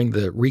 I'm hearing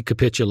the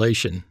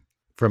recapitulation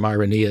from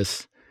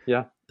Irenaeus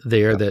Yeah.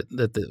 there, Yeah.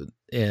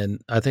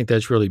 and I think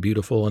that's really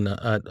beautiful. And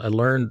I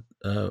learned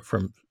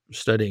from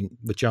studying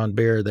with John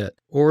Behr that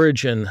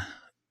Origen,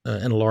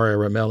 and Ilaria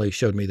Ramelli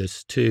showed me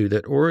this too,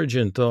 that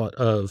Origen thought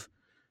of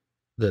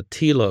the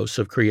telos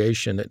of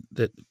creation,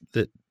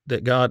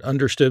 that God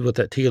understood what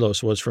that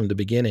telos was from the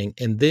beginning.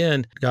 And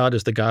then God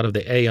is the God of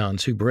the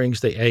aeons, who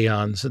brings the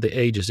aeons, the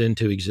ages,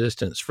 into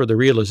existence for the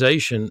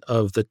realization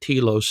of the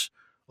telos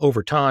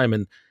over time.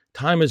 And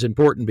time is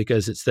important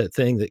because it's that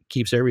thing that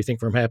keeps everything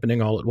from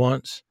happening all at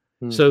once.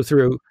 So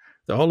through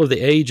all of the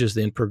ages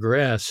then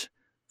progress,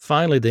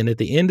 finally then at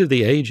the end of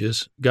the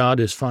ages, God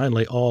is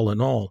finally all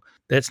in all.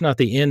 That's not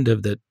the end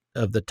of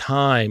the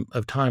time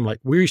like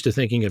we're used to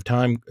thinking of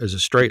time as a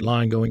straight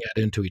line going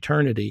out into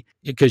eternity,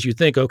 because you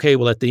think, okay,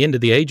 well, at the end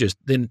of the ages,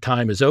 then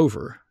time is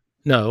over.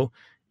 No,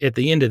 at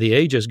the end of the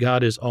ages,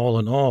 God is all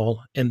in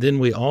all, and then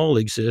we all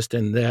exist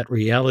in that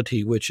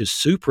reality which is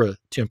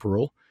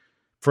supra-temporal,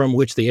 from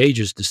which the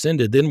ages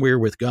descended. Then we're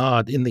with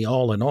God in the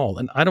all in all.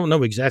 And I don't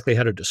know exactly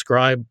how to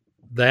describe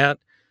that,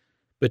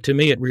 but to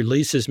me, it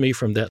releases me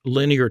from that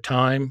linear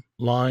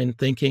timeline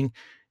thinking,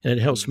 and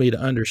it helps me to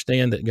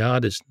understand that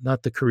God is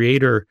not the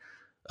creator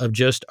of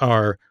just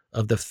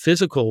of the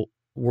physical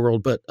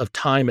world, but of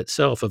time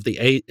itself, of the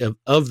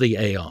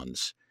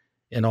aeons,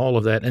 and all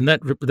of that. And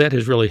that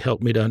has really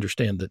helped me to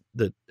understand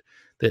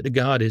that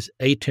God is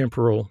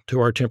atemporal to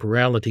our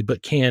temporality,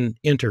 but can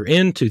enter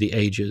into the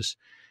ages,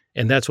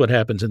 and that's what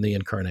happens in the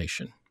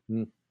incarnation.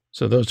 Mm.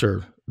 So those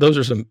are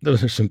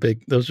some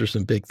big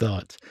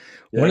thoughts.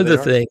 Yeah,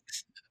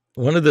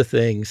 One of the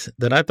things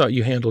that I thought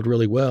you handled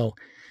really well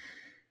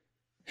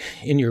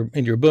in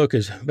your book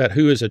is about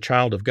who is a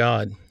child of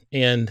God.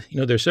 And,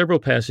 there's several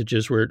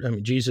passages where,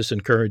 Jesus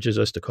encourages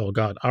us to call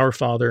God our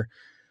Father.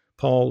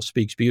 Paul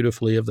speaks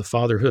beautifully of the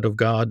fatherhood of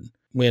God.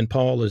 When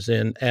Paul is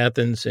in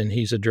Athens and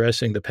he's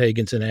addressing the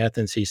pagans in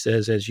Athens, he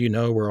says, as you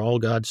know, we're all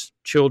God's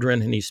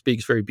children, and he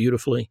speaks very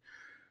beautifully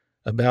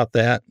about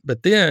that.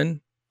 But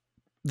then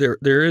there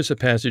is a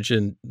passage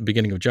in the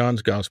beginning of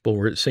John's gospel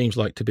where it seems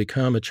like to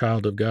become a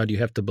child of God, you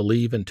have to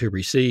believe and to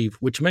receive,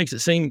 which makes it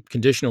seem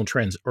conditional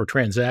or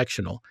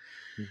transactional.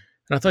 And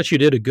I thought you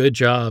did a good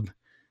job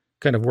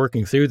kind of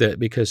working through that,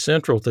 because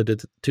central to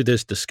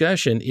this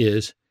discussion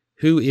is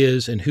who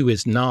is and who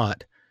is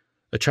not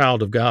a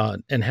child of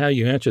God, and how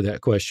you answer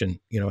that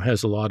question,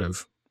 has a lot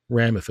of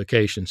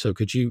ramifications. So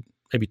could you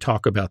maybe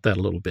talk about that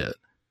a little bit?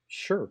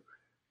 Sure.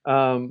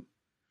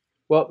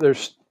 Well,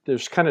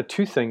 there's kind of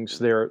two things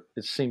there,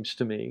 it seems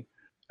to me.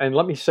 And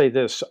let me say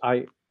this,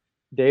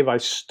 Dave, I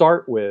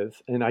start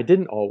with, and I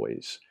didn't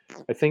always,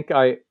 I think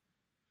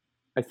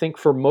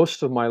for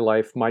most of my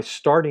life, my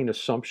starting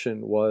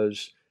assumption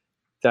was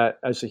that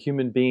as a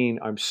human being,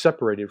 I'm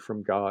separated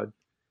from God,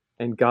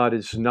 and God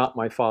is not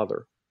my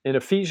Father. And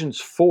Ephesians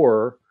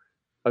 4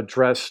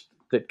 addressed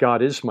that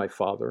God is my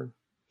Father.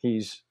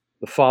 He's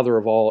the Father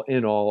of all,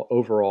 in all,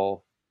 over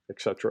all,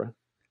 etc.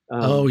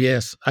 Oh,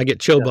 yes. I get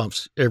chill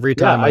bumps every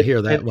time I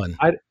hear that one.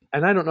 I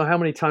don't know how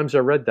many times I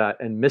read that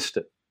and missed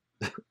it.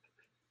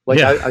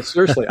 I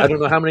seriously, I don't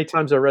know how many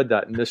times I read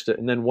that and missed it.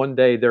 And then one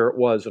day there it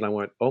was, and I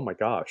went, oh my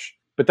gosh.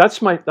 But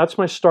that's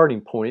my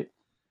starting point.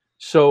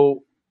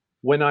 So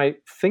when I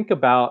think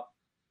about,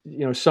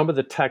 some of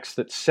the texts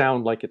that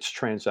sound like it's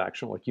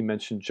transactional, like you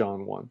mentioned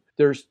John 1,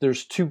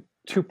 there's two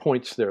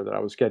points there that I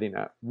was getting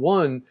at.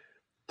 One,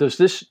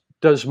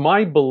 does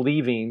my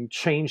believing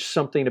change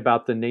something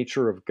about the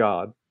nature of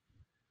God?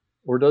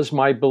 Or does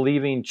my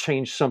believing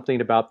change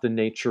something about the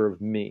nature of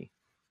me?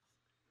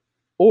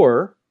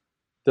 Or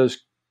does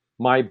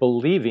my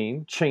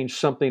believing change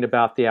something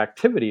about the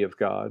activity of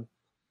God?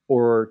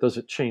 Or does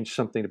it change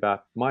something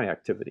about my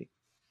activity?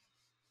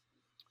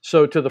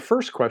 So to the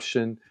first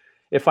question,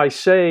 if I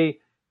say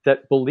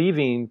that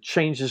believing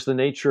changes the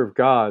nature of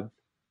God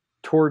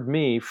toward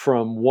me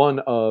from one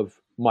of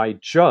my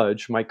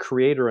judge, my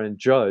creator and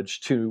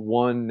judge, to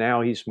one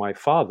now he's my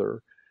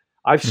Father,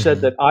 I've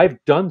said that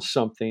I've done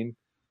something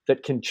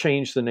that can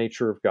change the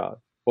nature of God.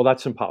 Well,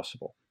 that's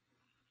impossible.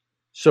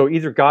 So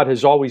either God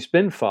has always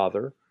been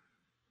Father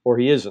or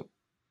he isn't.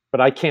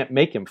 But I can't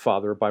make him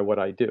Father by what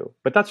I do.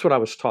 But that's what I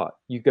was taught.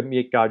 You can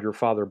make God your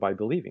Father by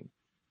believing.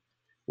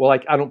 Well,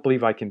 I don't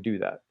believe I can do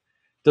that.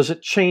 Does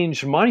it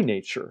change my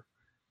nature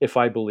if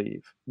I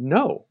believe?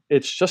 No,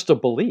 it's just a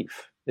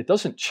belief. It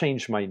doesn't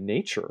change my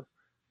nature.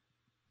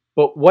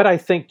 But what I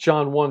think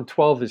John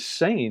 1:12 is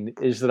saying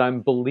is that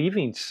I'm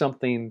believing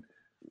something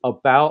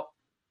about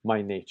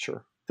my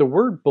nature. The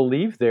word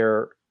believe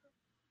there,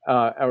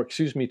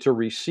 to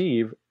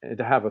receive and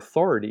to have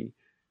authority,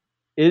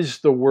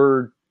 is the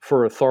word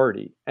for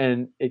authority.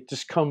 And it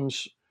just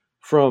comes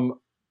from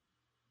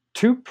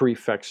two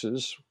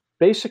prefixes,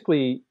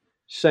 basically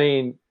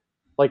saying,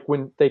 like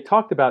when they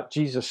talked about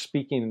Jesus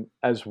speaking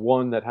as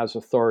one that has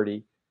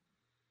authority,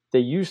 they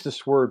used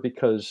this word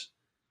because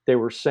they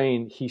were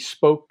saying he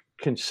spoke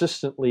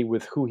consistently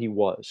with who he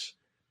was.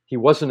 He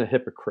wasn't a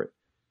hypocrite.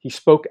 He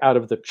spoke out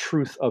of the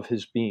truth of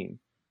his being.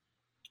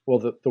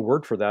 Well, the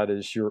word for that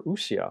is your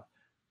ousia.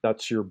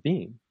 That's your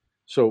being.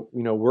 So,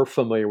 we're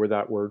familiar with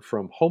that word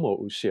from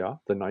homoousia,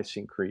 the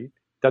Nicene Creed.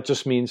 That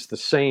just means the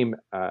same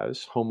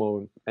as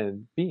homo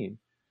and being.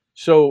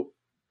 So,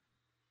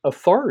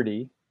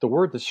 authority, the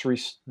word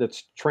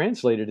that's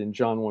translated in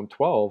John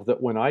 1:12,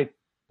 that when I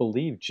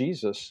believe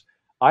Jesus,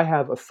 I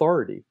have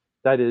authority.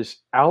 That is,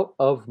 out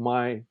of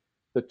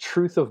the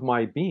truth of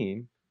my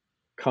being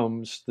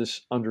comes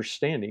this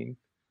understanding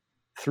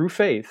through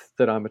faith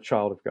that I'm a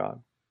child of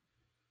God.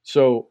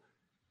 So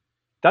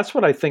that's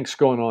what I think's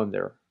going on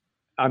there.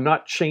 I'm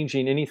not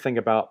changing anything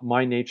about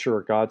my nature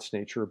or God's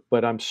nature,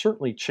 but I'm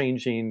certainly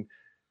changing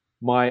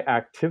my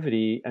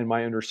activity and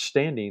my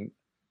understanding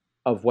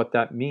of what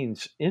that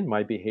means in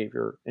my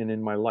behavior and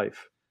in my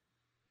life.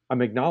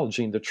 I'm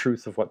acknowledging the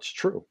truth of what's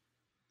true.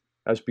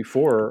 As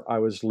before, I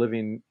was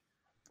living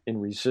in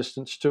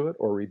resistance to it,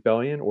 or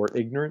rebellion, or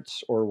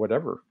ignorance, or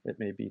whatever it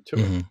may be to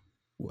it.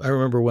 I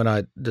remember when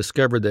I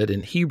discovered that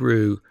in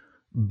Hebrew,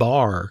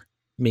 bar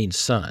means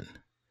son.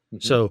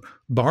 So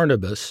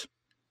Barnabas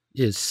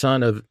is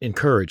son of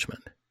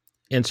encouragement.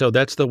 And so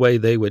that's the way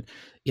they would,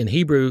 in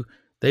Hebrew,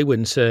 they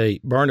wouldn't say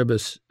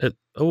Barnabas,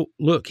 oh,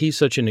 look, he's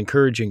such an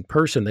encouraging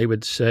person. They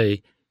would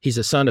say he's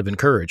a son of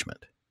encouragement.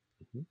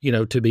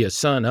 To be a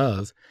son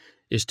of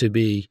is to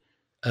be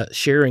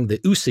sharing the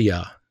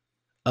ousia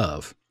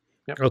of.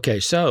 Yep. Okay,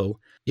 so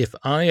if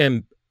I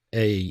am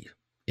in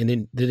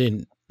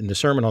the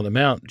Sermon on the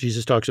Mount,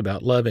 Jesus talks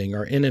about loving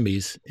our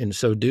enemies. In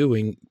so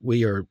doing,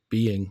 we are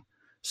being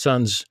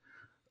sons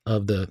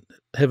of the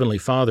Heavenly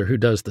Father who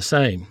does the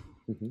same.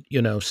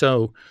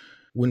 So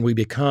when we're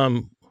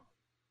becoming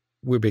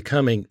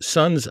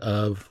sons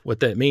of,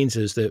 what that means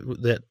is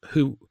that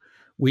who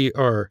we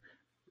are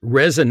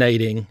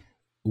resonating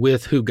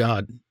with who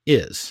God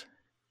is,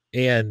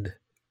 and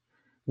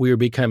we are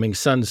becoming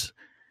sons.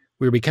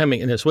 We're becoming,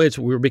 in this way,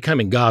 we're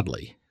becoming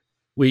godly.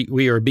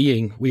 We are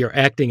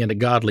acting in a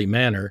godly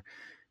manner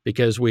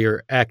because we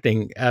are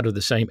acting out of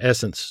the same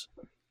essence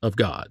of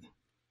God.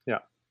 Yeah.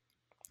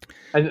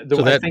 And go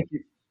ahead.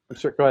 I'm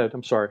sorry. Go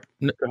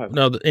ahead.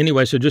 No.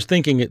 Anyway, so just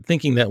thinking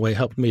that way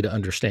helped me to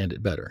understand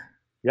it better.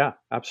 Yeah,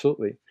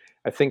 absolutely.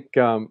 I think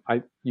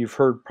you've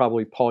heard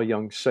probably Paul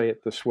Young say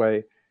it this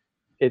way.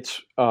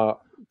 It's the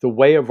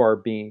way of our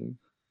being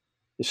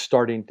is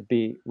starting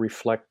to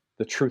reflect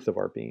the truth of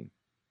our being.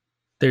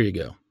 There you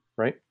go.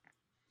 Right.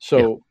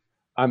 So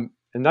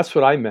and that's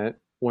what I meant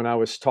when I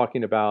was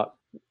talking about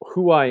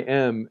who I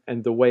am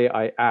and the way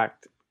I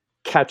act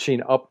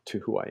catching up to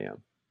who I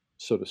am,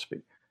 so to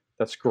speak.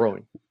 That's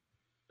growing.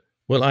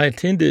 Well, I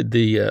attended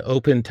the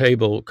Open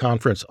Table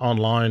Conference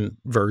online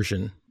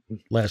version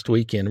last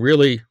weekend.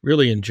 Really,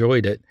 really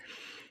enjoyed it.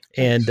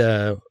 And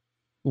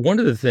one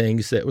of the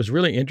things that was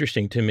really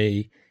interesting to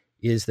me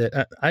is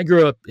that I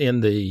grew up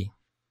in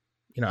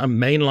I'm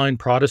mainline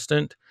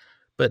Protestant,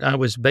 but I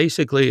always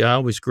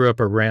grew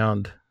up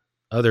around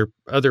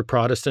other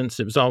Protestants.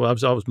 I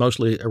was always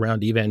mostly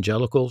around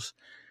evangelicals.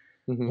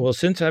 Well,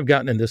 since I've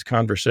gotten in this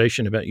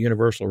conversation about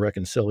universal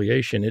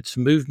reconciliation, it's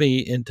moved me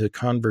into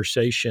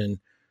conversation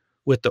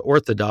with the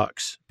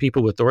Orthodox,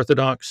 people with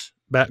Orthodox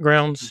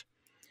backgrounds.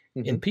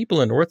 And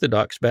people in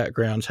Orthodox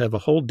backgrounds have a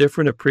whole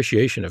different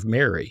appreciation of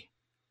Mary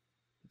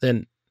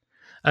than,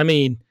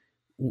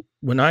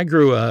 when I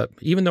grew up,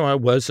 even though I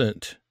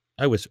wouldn't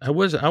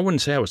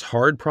say I was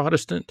hard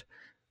Protestant,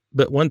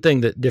 but one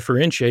thing that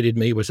differentiated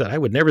me was that I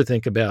would never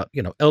think about,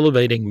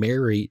 elevating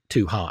Mary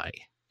too high,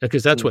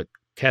 because that's what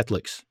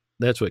Catholics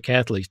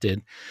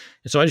did.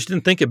 And so I just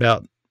didn't think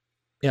about,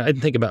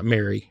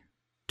 Mary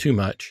too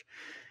much.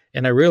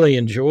 And I really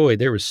enjoyed,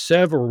 there were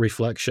several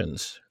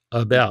reflections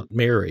about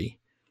Mary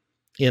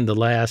in the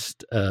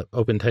last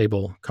Open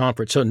Table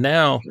Conference. So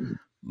now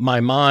my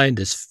mind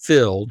is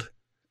filled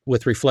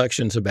with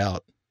reflections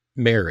about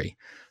Mary.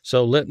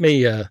 So let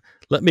me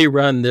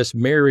run this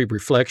Mary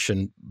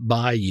reflection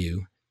by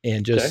you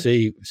and just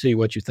see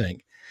what you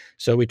think.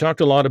 So we talked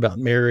a lot about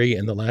Mary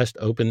in the last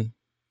Open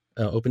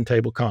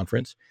Table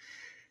Conference.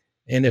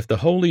 And if the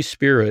Holy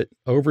Spirit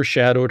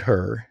overshadowed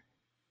her,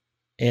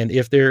 and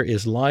if there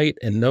is light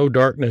and no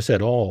darkness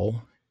at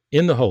all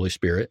in the Holy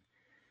Spirit,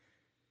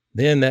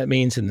 then that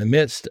means in the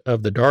midst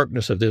of the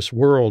darkness of this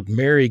world,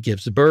 Mary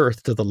gives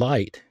birth to the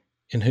light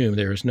in whom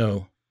there is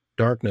no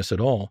darkness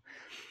at all.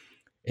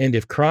 And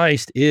if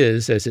Christ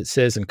is, as it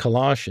says in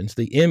Colossians,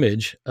 the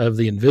image of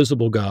the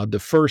invisible God, the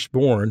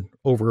firstborn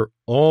over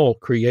all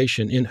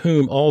creation, in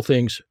whom all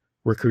things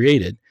were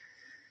created,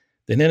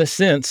 then in a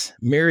sense,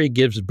 Mary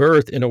gives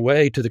birth in a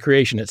way to the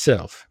creation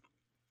itself.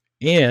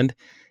 And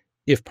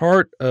if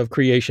part of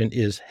creation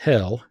is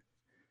hell,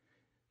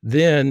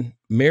 then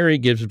Mary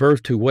gives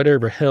birth to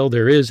whatever hell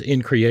there is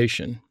in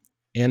creation.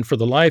 And for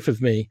the life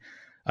of me,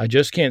 I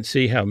just can't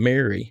see how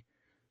Mary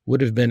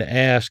would have been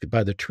asked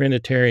by the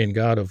Trinitarian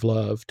God of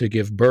love to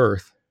give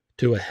birth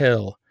to a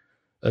hell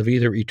of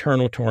either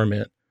eternal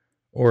torment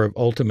or of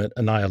ultimate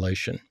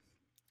annihilation.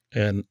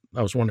 And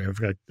I was wondering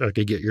if I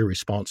could get your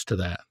response to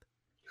that.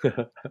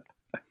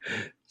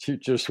 You're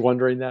just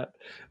wondering that?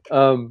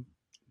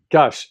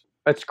 Gosh,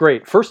 that's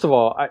great. First of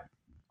all,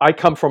 I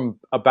come from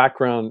a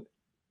background,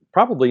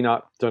 probably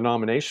not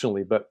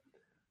denominationally, but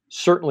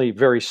certainly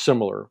very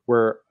similar,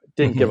 where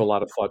didn't give a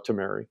lot of thought to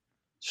Mary.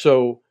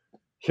 So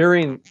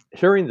hearing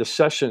the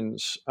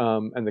sessions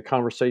and the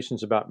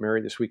conversations about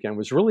Mary this weekend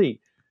was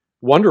really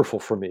wonderful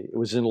for me. It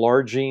was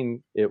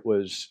enlarging. It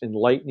was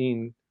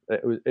enlightening.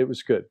 It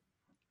was good.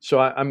 So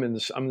I'm in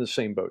the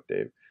same boat,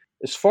 Dave.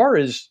 As far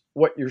as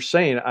what you're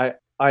saying,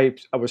 I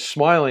was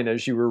smiling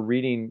as you were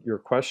reading your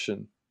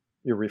question,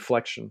 your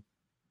reflection,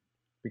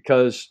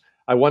 because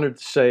I wanted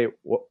to say,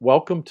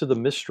 welcome to the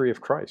mystery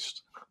of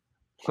Christ.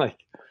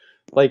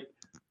 Like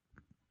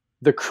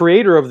the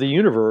creator of the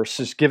universe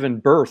is given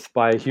birth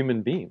by a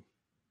human being.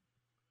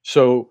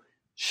 So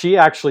she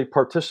actually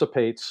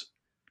participates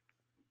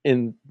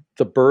in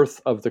the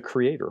birth of the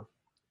creator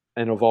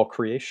and of all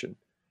creation.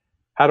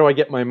 How do I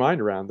get my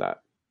mind around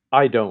that?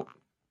 I don't.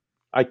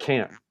 I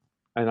can't.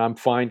 And I'm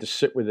fine to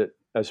sit with it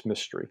as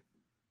mystery.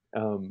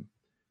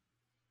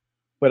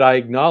 But I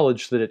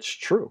acknowledge that it's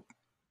true.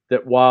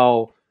 That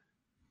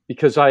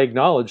because I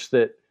acknowledge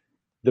that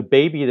the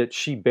baby that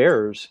she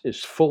bears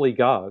is fully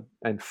God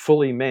and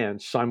fully man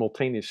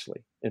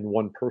simultaneously in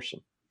one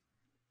person.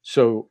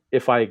 So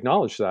if I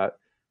acknowledge that,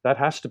 that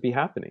has to be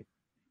happening.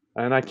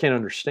 And I can't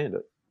understand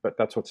it, but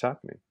that's what's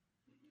happening.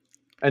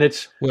 And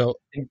it's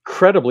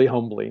incredibly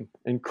humbling,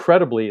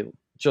 incredibly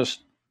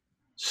just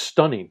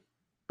stunning.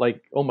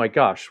 Like, oh my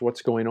gosh,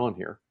 what's going on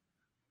here?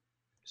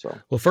 So,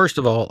 well, first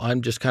of all,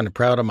 I'm just kind of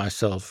proud of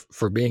myself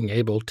for being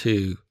able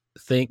to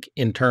think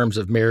in terms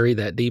of Mary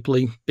that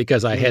deeply,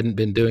 because I hadn't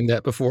been doing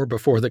that before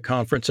the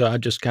conference. So I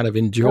just kind of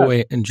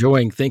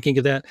enjoying thinking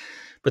of that.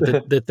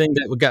 But the thing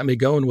that got me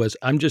going was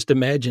I'm just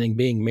imagining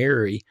being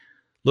Mary,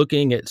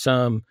 looking at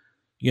some,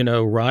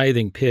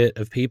 writhing pit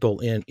of people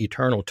in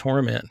eternal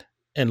torment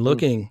and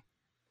looking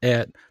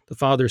at the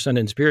Father, Son,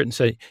 and Spirit and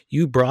say,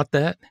 you brought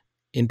that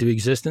into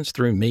existence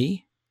through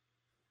me?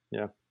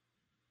 Yeah.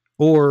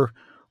 Or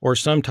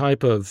some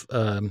type of,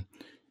 I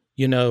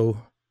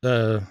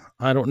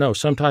don't know,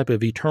 some type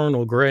of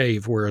eternal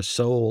grave where a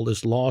soul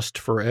is lost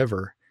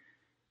forever.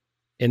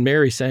 And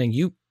Mary saying,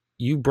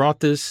 you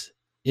brought this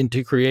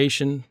into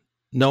creation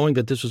knowing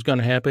that this was going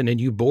to happen and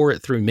you bore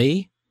it through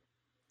me.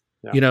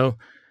 Yeah.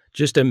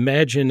 Just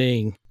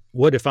imagining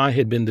what if I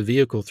had been the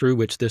vehicle through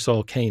which this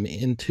all came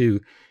into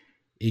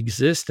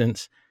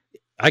existence.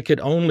 I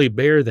could only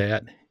bear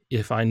that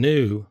if I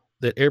knew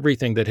that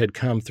everything that had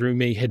come through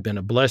me had been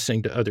a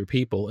blessing to other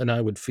people. And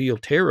I would feel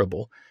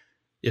terrible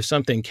if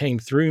something came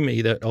through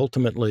me that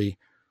ultimately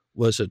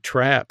was a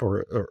trap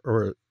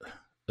or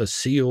a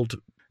sealed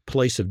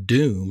place of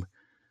doom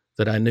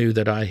that I knew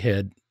that I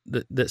had,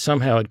 that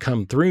somehow had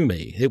come through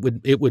me. It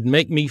would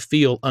make me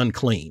feel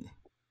unclean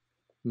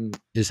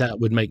is how it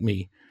would make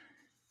me,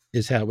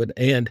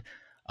 and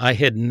I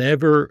had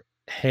never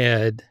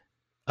had,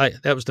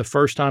 that was the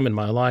first time in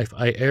my life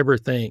I ever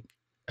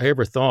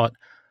thought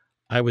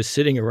I was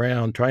sitting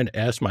around trying to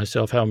ask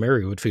myself how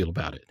Mary would feel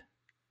about it.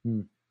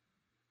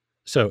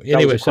 So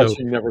anyway, that was a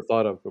question you never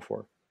thought of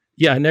before.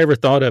 Yeah, I never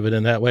thought of it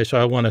in that way. So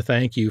I want to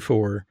thank you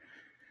for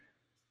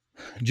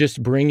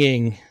just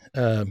bringing,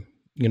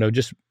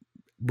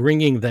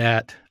 bringing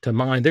that to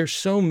mind. There's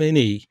so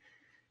many.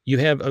 You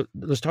have.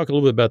 Let's talk a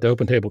little bit about the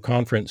Open Table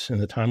Conference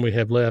and the time we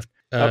have left.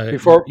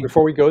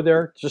 Before we go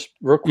there, just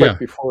real quick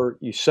before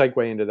you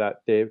segue into that,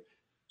 Dave,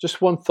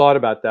 just one thought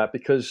about that,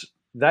 because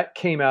that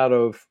came out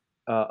of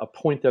a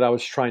point that I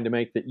was trying to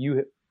make that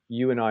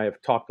you and I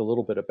have talked a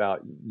little bit about.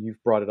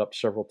 You've brought it up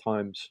several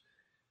times,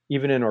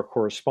 even in our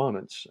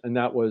correspondence, and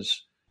that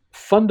was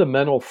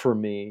fundamental for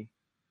me.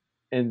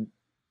 And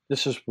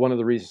this is one of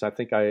the reasons I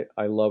think I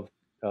love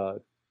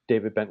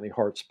David Bentley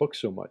Hart's book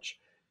so much.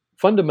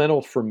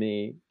 Fundamental for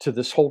me to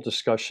this whole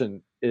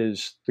discussion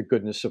is the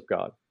goodness of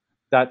God.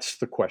 That's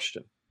the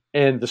question.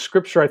 And the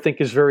scripture, I think,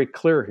 is very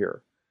clear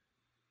here.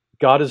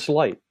 God is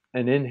light,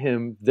 and in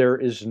him there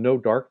is no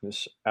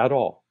darkness at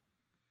all.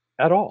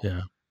 At all.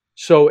 Yeah.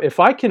 So if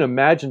I can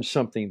imagine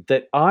something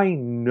that I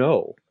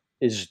know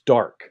is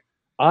dark,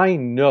 I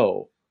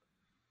know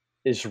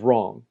is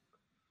wrong,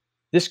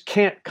 this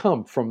can't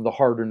come from the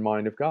heart and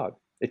mind of God.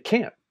 It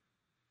can't.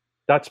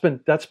 That's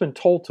been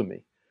told to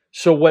me.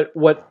 So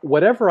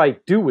whatever I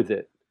do with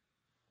it,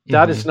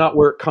 that is not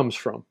where it comes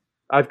from.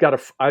 I've got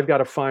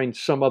to find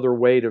some other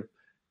way to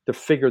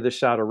figure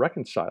this out or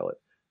reconcile it.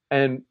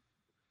 And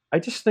I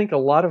just think a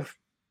lot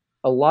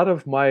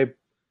of my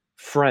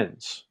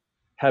friends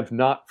have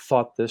not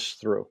thought this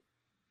through.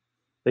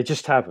 They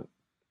just haven't.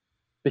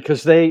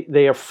 because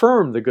they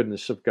affirm the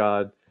goodness of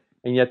God,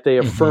 and yet they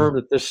Hmm. affirm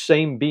that this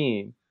same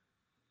being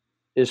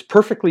is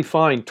perfectly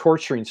fine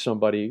torturing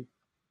somebody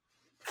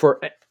for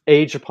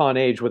age upon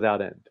age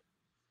without end.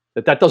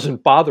 That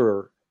doesn't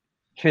bother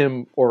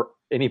him or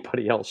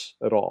anybody else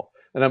at all.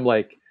 And I'm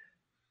like,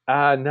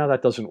 no,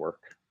 that doesn't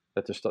work.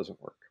 That just doesn't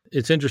work.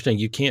 It's interesting.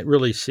 You can't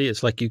really see it.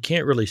 It's like you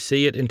can't really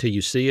see it until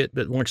you see it,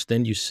 but once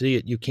then you see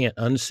it, you can't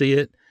unsee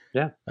it.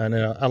 Yeah. And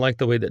I like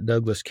the way that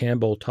Douglas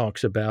Campbell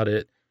talks about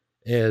it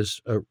as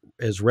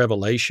as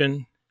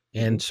revelation.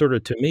 Mm-hmm. And sort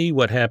of to me,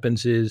 what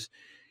happens is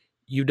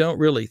you don't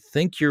really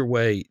think your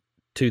way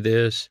to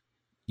this.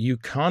 You're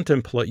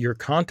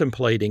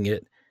contemplating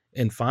it,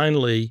 and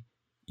finally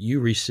you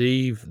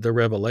receive the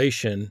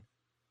revelation.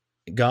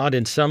 God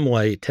in some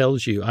way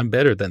tells you, I'm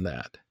better than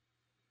that.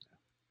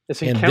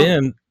 It's And encounter.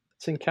 then,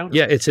 It's encounter.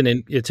 yeah, it's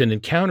an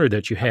encounter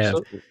that you have.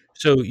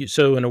 Absolutely.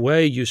 So in a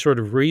way, you sort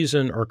of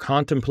reason or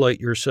contemplate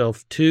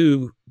yourself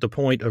to the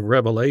point of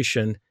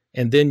revelation,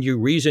 and then you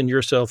reason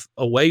yourself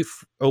away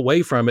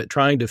from it,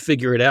 trying to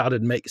figure it out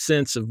and make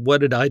sense of what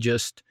did I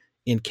just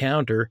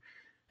encounter,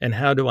 and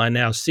how do I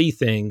now see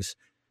things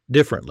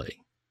differently.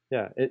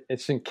 Yeah.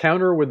 It's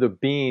encounter with a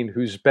being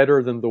who's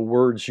better than the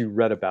words you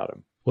read about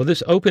him. Well,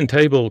 this open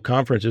table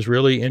conference is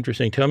really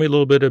interesting. Tell me a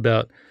little bit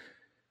about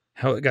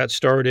how it got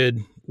started,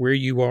 where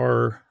you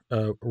are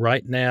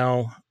right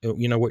now,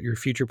 what your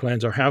future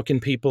plans are. How can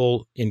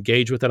people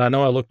engage with it? I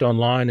know I looked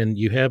online and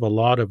you have a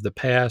lot of the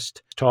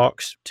past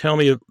talks. Tell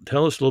us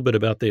a little bit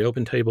about the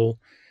Open Table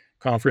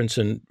Conference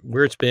and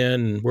where it's been,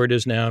 and where it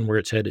is now, and where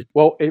it's headed.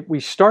 Well, we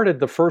started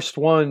the first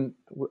one,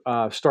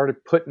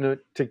 started putting it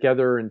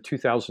together in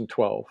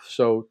 2012,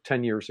 so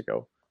 10 years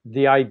ago.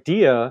 The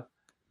idea,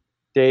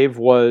 Dave,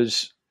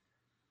 was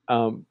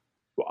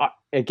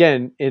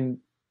again in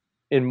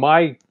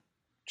my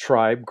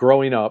tribe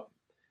growing up,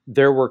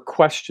 there were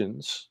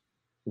questions,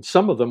 and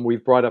some of them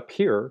we've brought up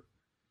here,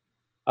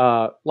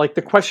 like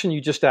the question you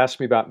just asked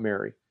me about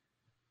Mary.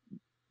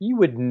 You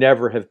would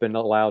never have been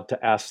allowed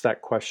to ask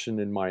that question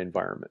in my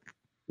environment.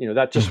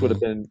 That just would have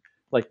Hmm. been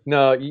like,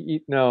 no,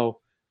 no.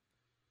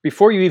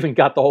 Before you even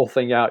got the whole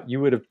thing out, you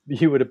would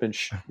have been,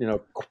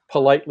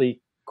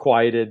 politely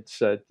quieted,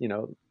 said,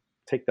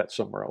 take that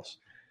somewhere else.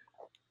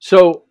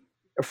 So,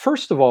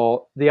 first of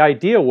all, the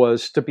idea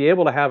was to be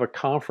able to have a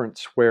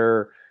conference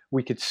where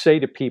we could say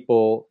to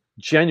people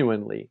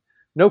genuinely,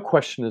 no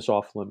question is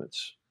off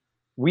limits.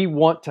 We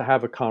want to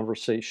have a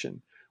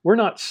conversation. We're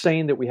not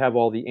saying that we have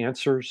all the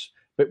answers,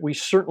 but we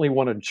certainly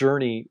want to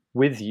journey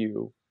with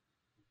you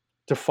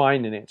to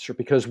find an answer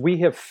because we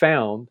have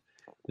found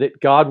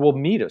that God will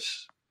meet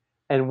us.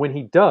 And when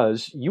he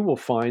does, you will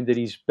find that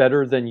he's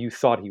better than you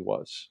thought he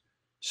was.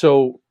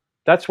 So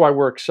that's why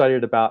we're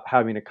excited about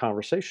having a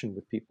conversation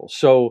with people.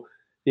 So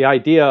the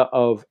idea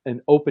of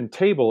an open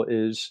table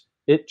is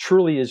it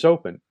truly is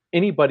open.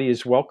 Anybody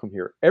is welcome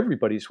here.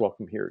 Everybody's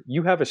welcome here.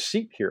 You have a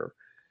seat here.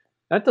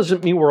 That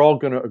doesn't mean we're all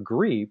going to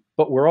agree,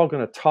 but we're all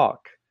going to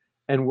talk.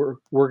 And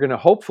we're going to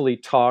hopefully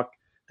talk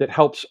that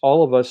helps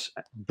all of us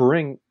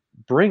bring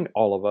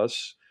all of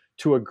us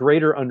to a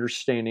greater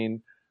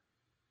understanding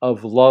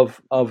of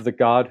love of the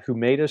God who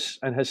made us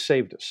and has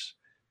saved us.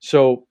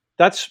 So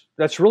that's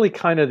really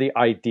kind of the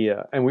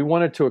idea, and we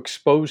wanted to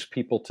expose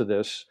people to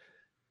this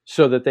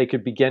so that they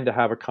could begin to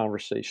have a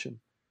conversation.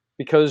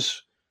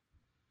 Because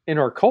in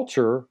our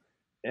culture,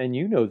 and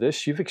you know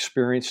this, you've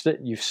experienced it,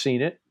 you've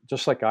seen it,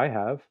 just like I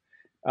have.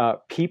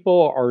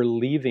 People are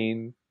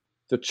leaving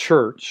the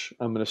church.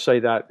 I'm going to say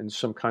that in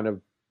some kind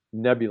of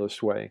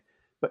nebulous way,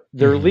 but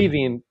they're Hmm.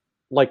 leaving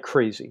like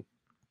crazy.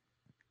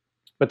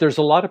 But there's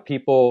a lot of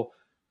people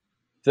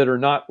that are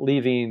not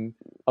leaving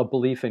a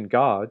belief in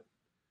God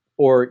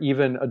or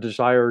even a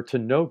desire to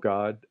know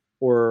God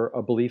or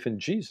a belief in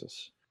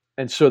Jesus.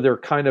 And so they're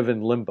kind of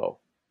in limbo.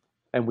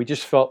 And we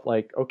just felt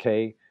like,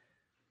 okay,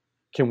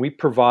 can we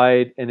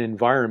provide an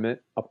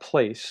environment, a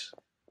place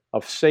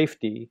of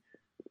safety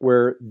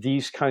where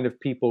these kind of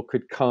people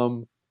could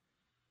come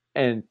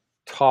and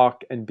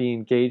talk and be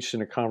engaged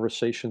in a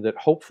conversation that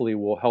hopefully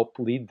will help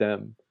lead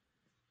them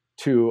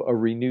to a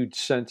renewed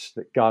sense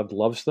that God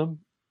loves them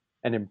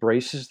and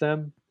embraces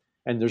them,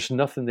 and there's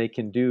nothing they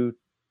can do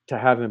to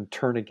have him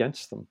turn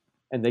against them,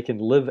 and they can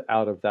live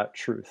out of that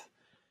truth.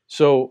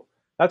 So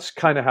that's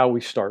kind of how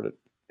we started,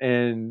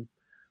 and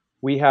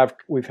we've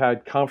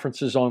had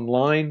conferences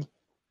online.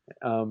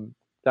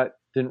 That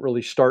didn't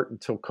really start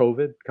until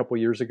COVID a couple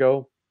of years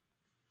ago,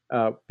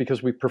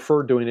 because we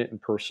prefer doing it in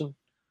person.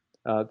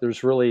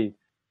 There's really,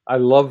 I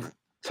love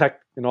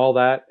tech and all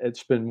that.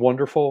 It's been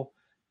wonderful,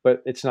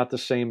 but it's not the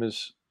same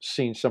as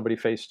seeing somebody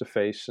face to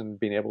face and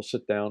being able to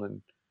sit down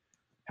and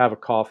have a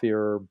coffee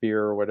or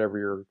beer or whatever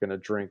you're going to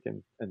drink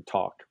and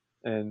talk.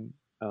 And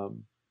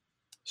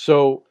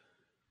so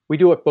we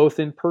do it both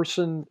in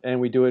person and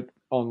we do it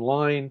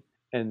online.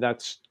 And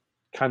that's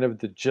kind of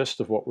the gist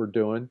of what we're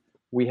doing.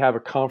 We have a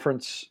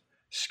conference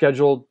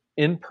scheduled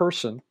in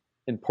person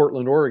in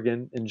Portland,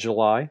 Oregon in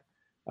July,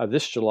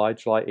 this July,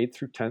 July 8th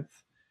through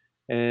 10th.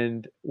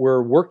 And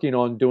we're working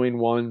on doing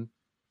one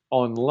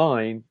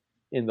online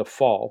in the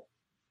fall.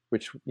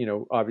 which,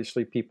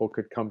 obviously people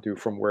could come to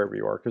from wherever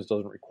you are because it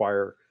doesn't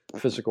require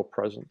physical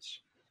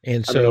presence.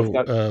 And I don't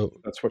know if so,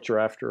 that's what you're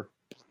after.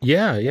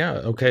 yeah, yeah.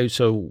 Okay.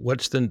 So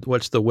what's the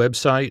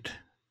website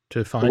to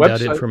The find out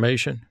website,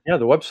 information? yeah,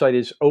 the website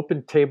is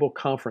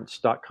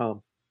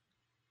opentableconference.com.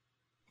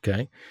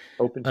 Okay.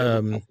 Um,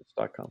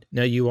 Opentableconference.com.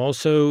 Now you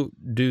also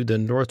do the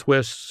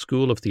Northwest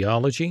School of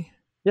Theology.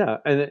 Yeah,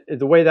 and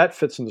the way that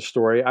fits in the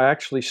story, I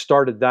actually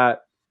started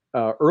that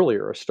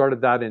earlier. I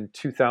started that in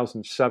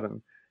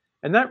 2007,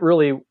 and that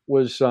really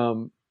was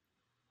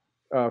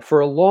for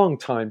a long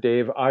time,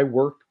 Dave. I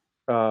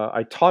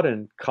taught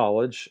in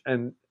college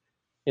and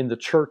in the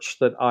church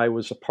that I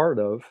was a part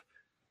of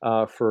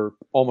for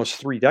almost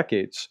 3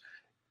 decades.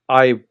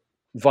 I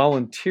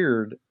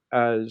volunteered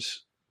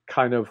as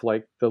kind of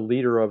like the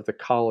leader of the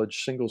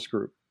college singles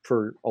group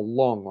for a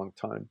long, long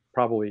time,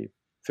 probably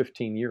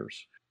 15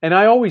 years. And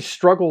I always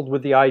struggled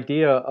with the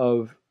idea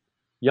of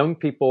young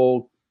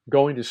people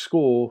going to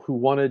school who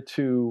wanted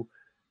to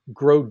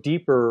grow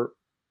deeper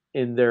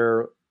in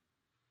their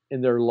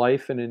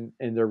life and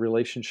in their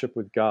relationship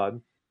with God.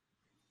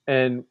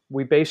 And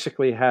we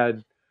basically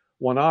had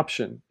one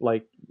option,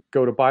 like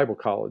go to Bible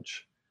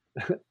college.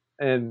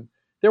 And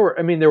there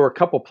were a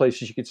couple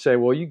places you could say,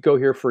 well, you go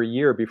here for a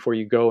year before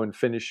you go and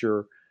finish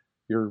your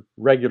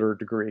regular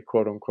degree,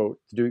 quote unquote,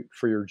 to do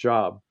for your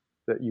job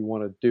that you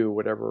want to do,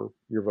 whatever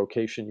your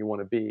vocation you want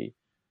to be.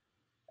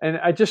 And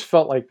I just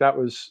felt like that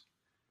was,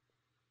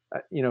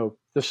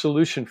 the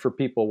solution for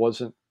people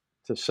wasn't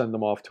to send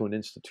them off to an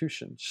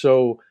institution.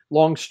 So,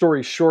 long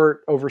story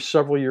short, over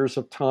several years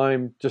of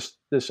time, just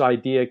this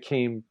idea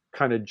came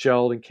kind of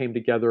gelled and came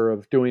together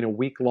of doing a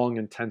week-long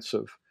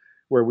intensive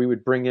where we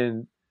would bring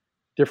in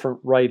different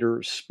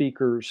writers,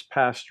 speakers,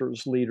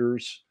 pastors,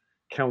 leaders,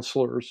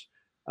 counselors,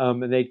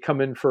 and they'd come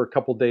in for a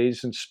couple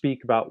days and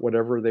speak about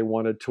whatever they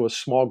wanted to a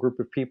small group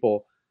of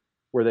people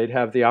where they'd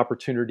have the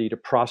opportunity to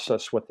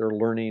process what they're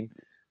learning,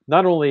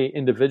 not only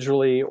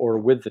individually or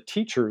with the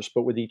teachers,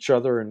 but with each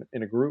other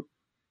in a group.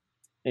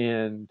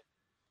 And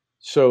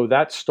so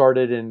that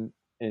started in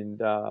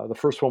the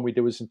first one we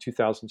did was in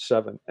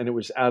 2007. And it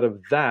was out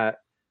of that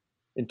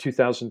in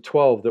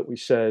 2012 that we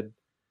said,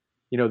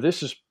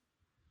 this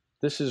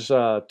is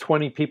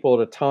 20 people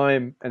at a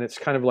time, and it's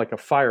kind of like a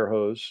fire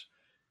hose.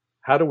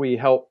 How do we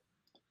help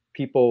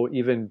people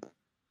even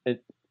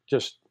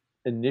just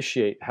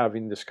initiate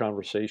having this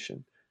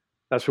conversation?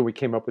 That's where we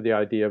came up with the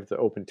idea of the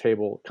open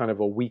table, kind of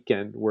a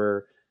weekend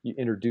where you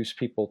introduce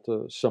people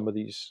to some of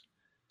these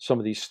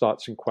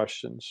thoughts and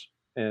questions,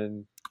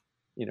 and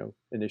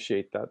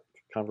initiate that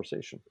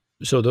conversation.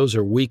 So those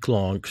are week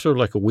long, sort of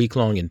like a week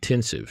long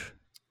intensive.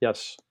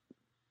 Yes,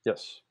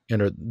 yes.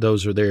 And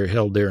those are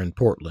held there in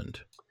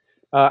Portland.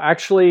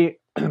 Actually,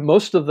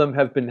 most of them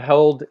have been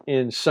held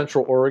in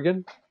Central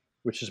Oregon,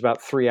 which is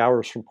about 3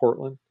 hours from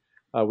Portland.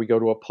 We go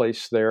to a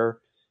place there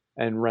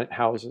and rent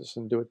houses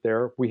and do it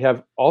there. We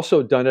have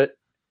also done it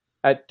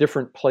at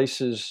different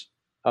places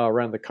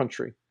around the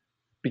country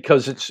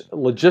because it's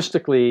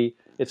logistically,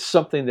 it's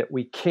something that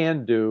we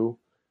can do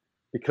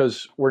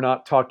because we're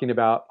not talking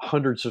about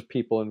hundreds of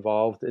people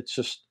involved. It's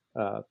just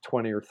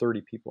 20 or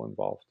 30 people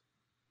involved.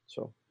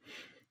 So,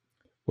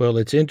 well,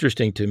 it's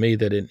interesting to me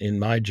that in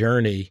my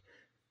journey,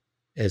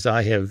 as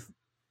I have,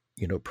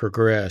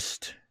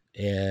 progressed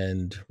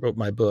and wrote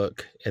my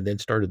book and then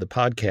started the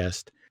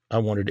podcast, I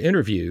wanted to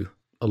interview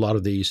a lot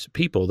of these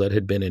people that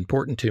had been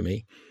important to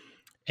me.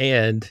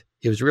 And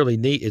it was really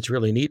neat. It's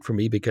really neat for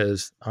me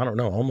because I don't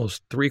know,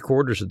 almost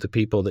 3/4 of the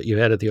people that you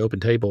had at the Open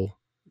Table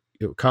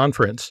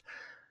conference,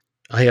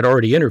 I had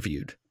already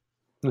interviewed.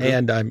 Mm-hmm.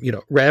 And I'm,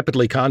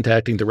 rapidly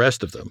contacting the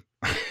rest of them.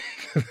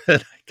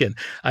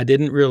 I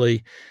didn't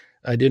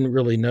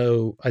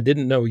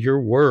know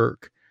your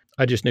work.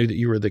 I just knew that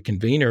you were the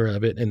convener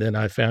of it. And then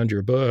I found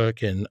your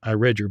book and I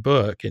read your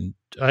book, and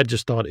I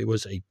just thought it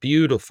was a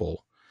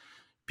beautiful,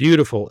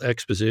 beautiful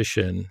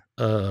exposition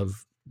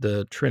of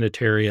the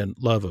Trinitarian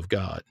love of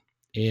God.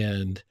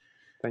 And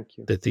thank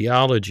you. The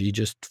theology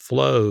just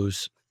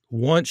flows.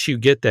 Once you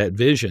get that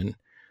vision,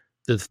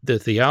 the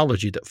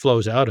theology that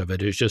flows out of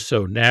it is just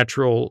so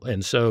natural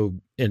and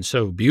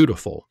so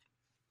beautiful.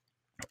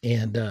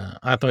 And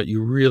I thought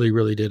you really,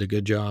 really did a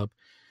good job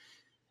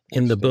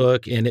in the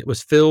book. And it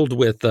was filled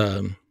with,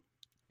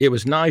 it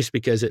was nice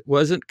because it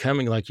wasn't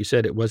coming, like you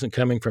said, it wasn't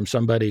coming from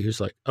somebody who's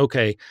like,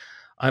 okay,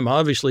 I'm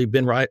obviously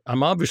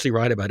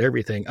right about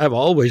everything. I've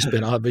always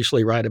been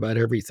obviously right about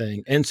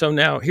everything. And so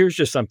now here's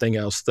just something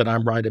else that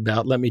I'm right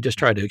about. Let me just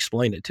try to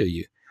explain it to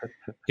you.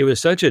 It was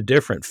such a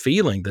different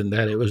feeling than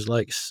that. It was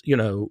like,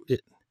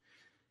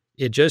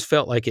 it just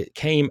felt like it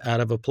came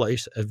out of a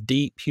place of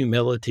deep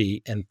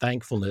humility and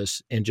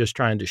thankfulness and just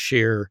trying to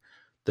share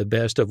the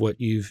best of what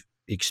you've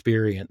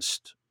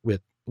experienced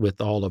with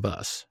all of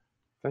us.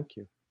 Thank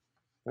you.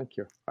 Thank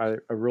you. I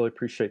really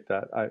appreciate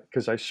that.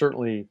 Because I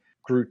certainly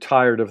grew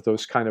tired of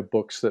those kind of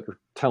books that are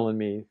telling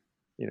me,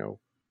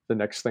 the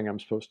next thing I'm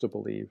supposed to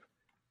believe.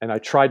 And I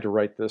tried to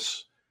write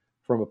this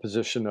from a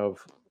position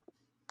of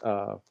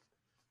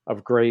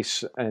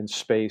grace and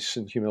space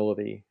and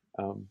humility.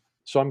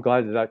 So I'm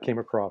glad that came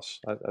across.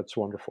 That's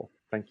wonderful.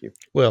 Thank you.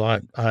 Well,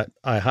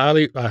 I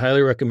highly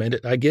recommend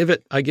it. I give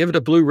it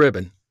a blue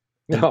ribbon.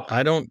 And Oh,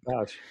 I don't,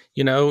 gosh.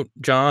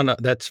 John,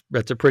 that's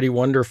a pretty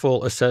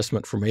wonderful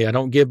assessment for me. I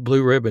don't give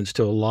blue ribbons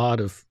to a lot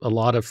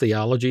of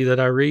theology that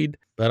I read,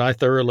 but I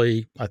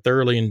thoroughly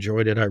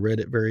enjoyed it. I read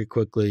it very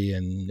quickly,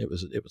 and it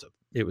was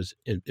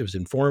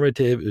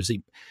informative.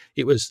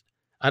 It was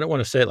I don't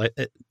want to say it like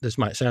this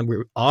might sound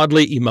weird,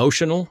 oddly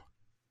emotional.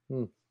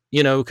 Hmm.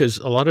 Because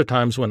a lot of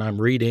times when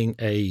I'm reading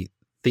a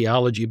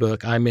theology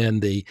book, I'm in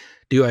the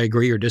do I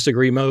agree or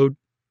disagree mode.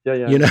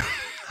 Yeah.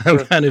 I'm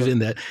Sure, kind of sure. in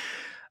that.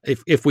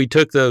 If we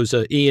took those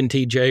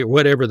ENTJ or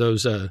whatever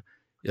those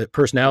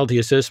personality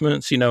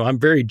assessments, I'm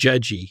very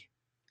judgy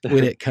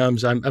when it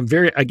comes. I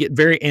get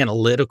very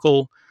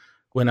analytical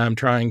when I'm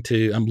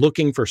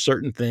looking for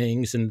certain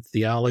things in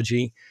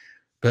theology,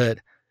 but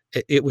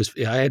I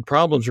had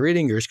problems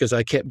reading yours because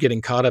I kept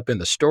getting caught up in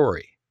the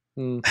story.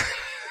 Hmm.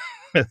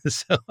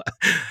 So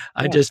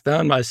I Yeah. just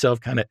found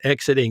myself kind of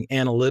exiting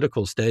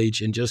analytical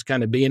stage and just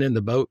kind of being in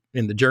the boat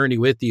in the journey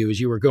with you as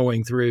you were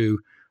going through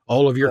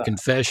all of your Uh,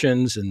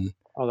 confessions and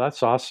oh,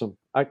 that's awesome.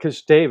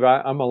 Because Dave,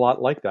 I'm a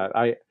lot like that.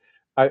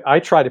 I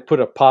try to put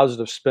a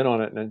positive spin on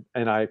it,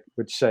 and I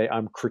would say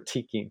I'm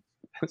critiquing.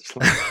 It's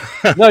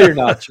like, no, you're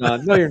not,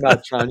 John. No, you're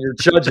not, John. You're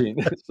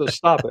judging. So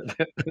stop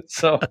it.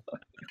 So,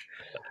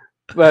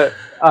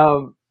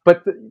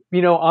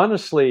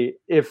 honestly,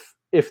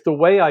 if the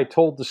way I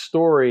told the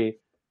story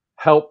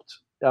helped,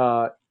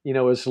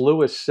 as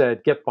Lewis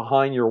said, get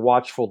behind your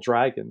watchful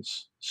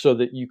dragons, so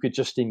that you could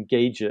just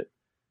engage it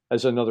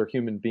as another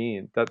human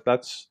being,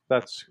 that's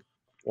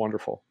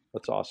wonderful.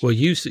 That's well, awesome.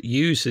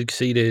 you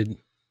succeeded.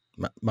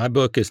 My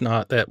book is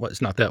not that.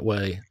 It's not that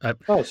way.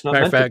 Oh, it's not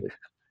Matter of meant to fact, be.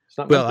 It's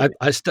not meant well,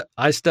 to be.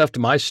 I stuffed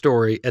my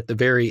story at the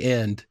very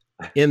end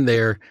in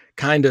there,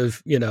 kind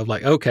of,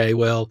 like, okay,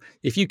 well,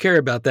 if you care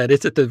about that,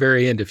 it's at the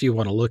very end if you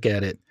want to look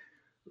at it.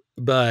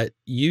 But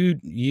you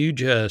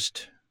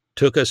just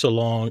took us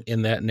along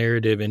in that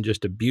narrative in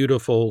just a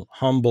beautiful,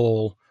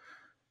 humble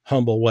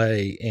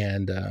way,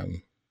 and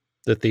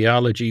the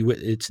theology.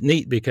 It's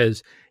neat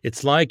because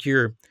it's like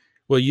you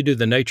do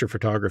the nature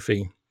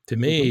photography. To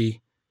Hmm.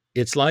 me,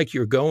 it's like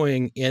you're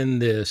going in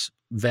this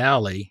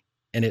valley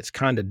and it's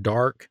kind of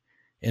dark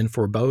and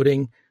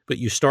foreboding, but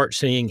you start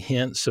seeing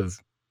hints of,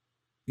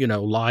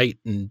 light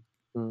and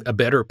Mm. a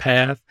better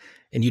path.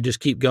 And you just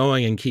keep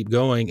going and keep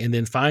going. And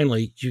then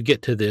finally you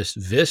get to this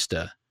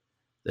vista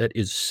that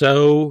is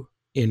so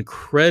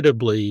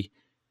incredibly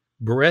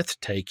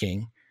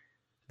breathtaking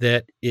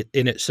and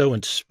it's so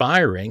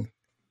inspiring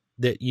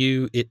that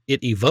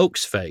it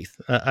evokes faith.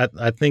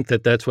 I think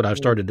that's what I've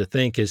Mm. started to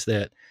think is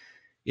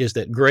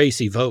that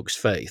grace evokes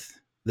faith.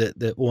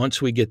 That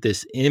once we get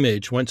this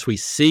image, once we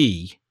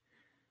see,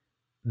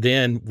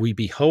 then we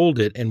behold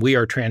it and we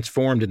are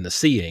transformed in the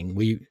seeing.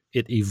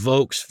 It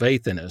evokes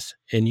faith in us.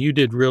 And you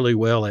did really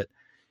well at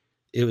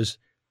it was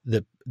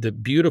the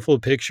beautiful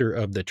picture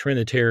of the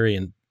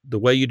Trinitarian, the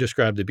way you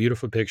described the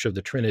beautiful picture of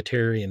the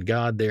Trinitarian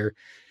God there.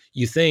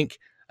 You think,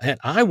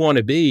 I want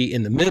to be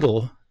in the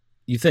middle.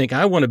 You think,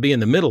 I want to be in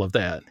the middle of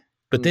that.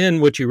 But Mm.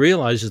 then what you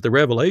realize is the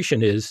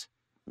revelation is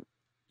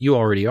you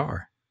already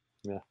are.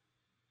 Yeah,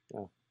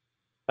 yeah.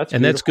 That's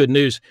And that's beautiful. good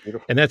news.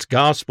 Beautiful. And that's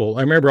gospel.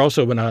 I remember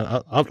also when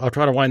I'll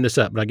try to wind this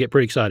up, but I get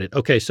pretty excited.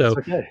 Okay. That's So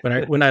okay.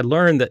 when I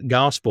learned that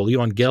gospel,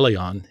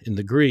 euangelion in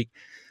the Greek,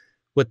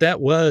 what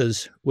that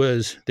was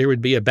there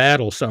would be a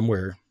battle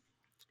somewhere.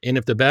 And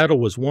if the battle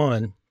was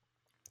won,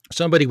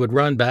 somebody would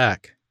run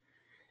back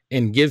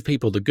and give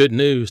people the good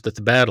news that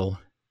the battle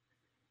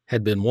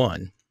had been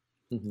won.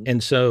 Hmm.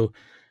 And so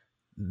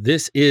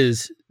this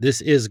is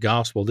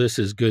gospel. This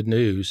is good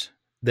news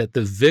that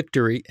the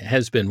victory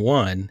has been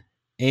won,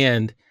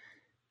 and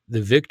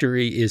the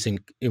victory is and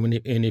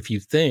if you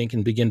think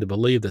and begin to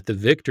believe that the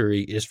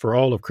victory is for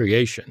all of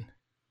creation,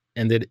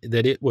 and that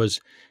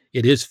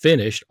it is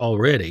finished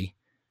already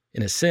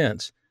in a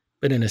sense,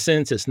 but in a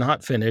sense it's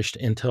not finished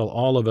until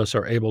all of us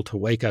are able to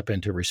wake up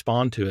and to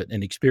respond to it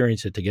and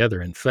experience it together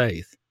in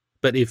faith.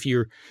 But if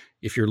you're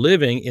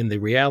living in the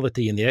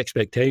reality and the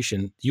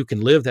expectation, you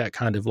can live that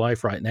kind of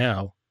life right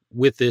now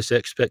with this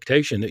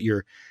expectation that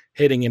you're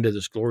heading into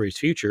this glorious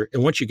future.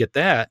 And once you get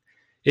that,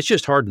 it's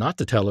just hard not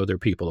to tell other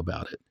people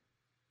about it.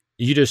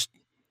 You just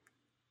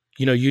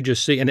you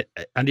just see, and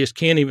I just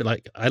can't even,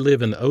 like, I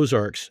live in the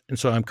Ozarks, and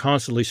so I'm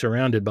constantly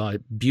surrounded by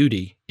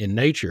beauty in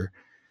nature.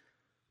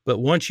 But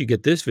once you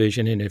get this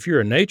vision, and if you're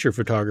a nature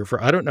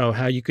photographer, I don't know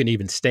how you can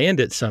even stand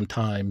it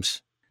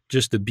sometimes,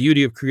 just the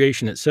beauty of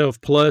creation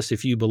itself. Plus,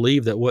 if you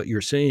believe that what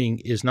you're seeing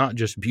is not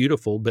just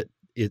beautiful, but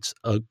it's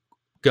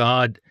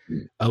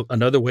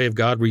another way of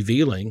God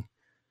revealing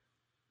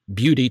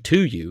beauty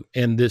to you.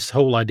 And this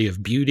whole idea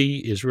of beauty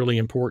is really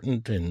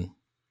important. And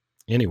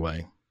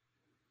anyway,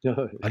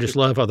 I just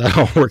love how that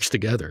all works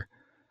together.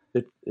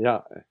 Yeah,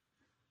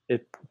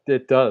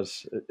 it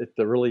does. It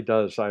really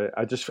does.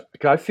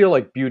 I feel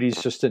like beauty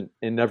is just a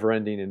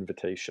never-ending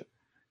invitation.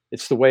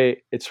 It's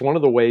one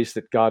of the ways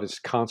that God is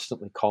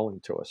constantly calling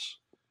to us.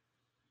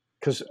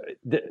 because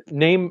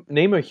name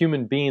a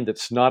human being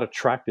that's not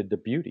attracted to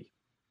beauty.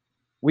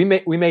 We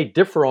may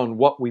differ on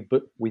what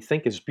we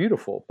think is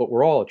beautiful, but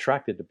we're all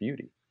attracted to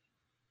beauty.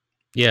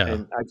 Yeah.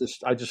 And I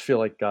just feel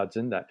like God's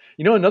in that.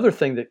 Another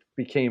thing that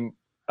became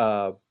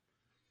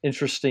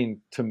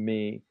interesting to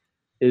me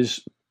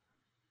is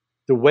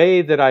the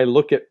way that I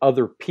look at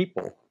other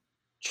people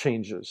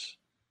changes.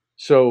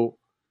 So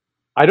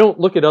I don't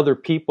look at other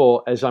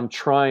people as I'm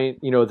trying,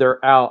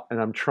 they're out and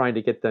I'm trying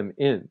to get them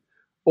in.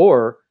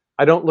 Or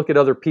I don't look at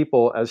other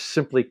people as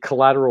simply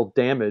collateral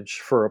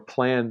damage for a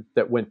plan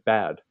that went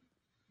bad.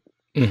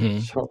 Mm-hmm.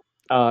 So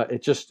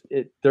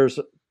there's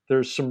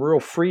some real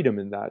freedom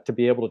in that, to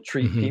be able to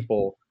treat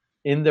people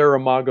in their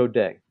imago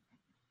Dei.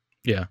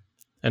 Yeah.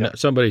 And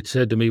somebody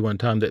said to me one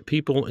time that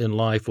people in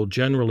life will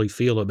generally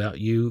feel about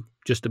you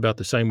just about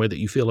the same way that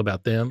you feel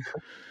about them.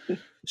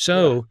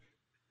 So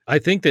I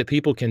think that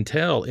people can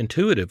tell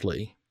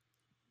intuitively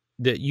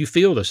that you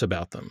feel this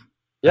about them.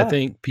 Yeah. I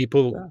think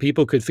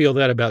people could feel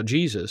that about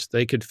Jesus.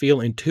 They could feel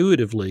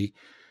intuitively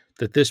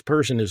that this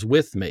person is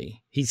with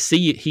me.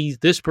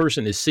 This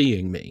person is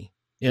seeing me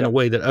in a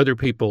way that other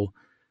people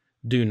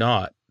do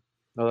not.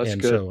 Oh, that's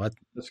and good. So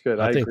that's good.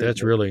 I think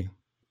that's really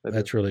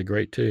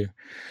great too.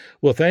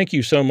 Well, thank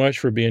you so much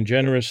for being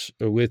generous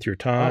with your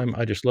time.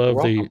 I just love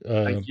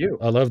Thank you.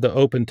 I love the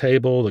open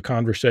table, the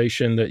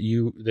conversation that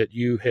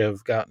you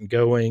have gotten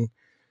going.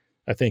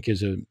 I think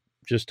is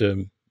just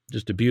a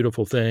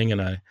beautiful thing,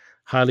 and I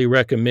highly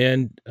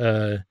recommend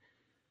your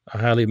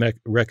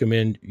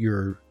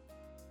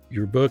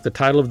book. The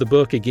title of the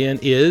book again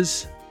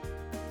is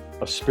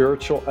A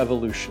Spiritual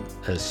Evolution.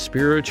 A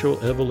Spiritual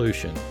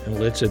Evolution.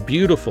 And it's a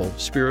beautiful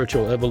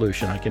spiritual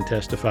evolution. I can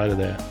testify to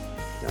that.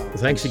 Well,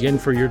 thanks again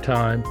for your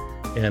time,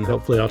 and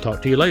hopefully I'll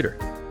talk to you later.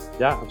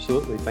 Yeah,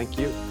 absolutely. Thank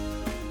you.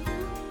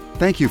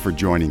 Thank you for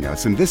joining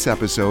us in this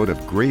episode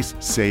of Grace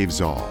Saves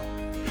All.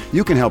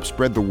 You can help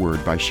spread the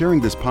word by sharing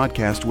this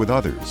podcast with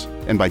others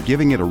and by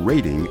giving it a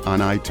rating on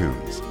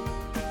iTunes.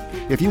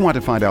 If you want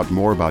to find out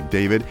more about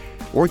David,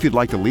 or if you'd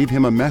like to leave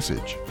him a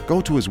message,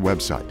 go to his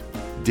website,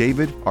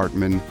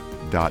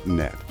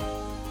 davidartman.net.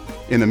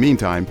 In the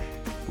meantime,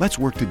 let's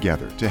work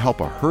together to help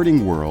a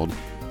hurting world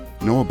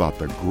know about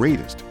the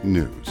greatest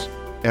news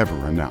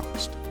ever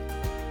announced.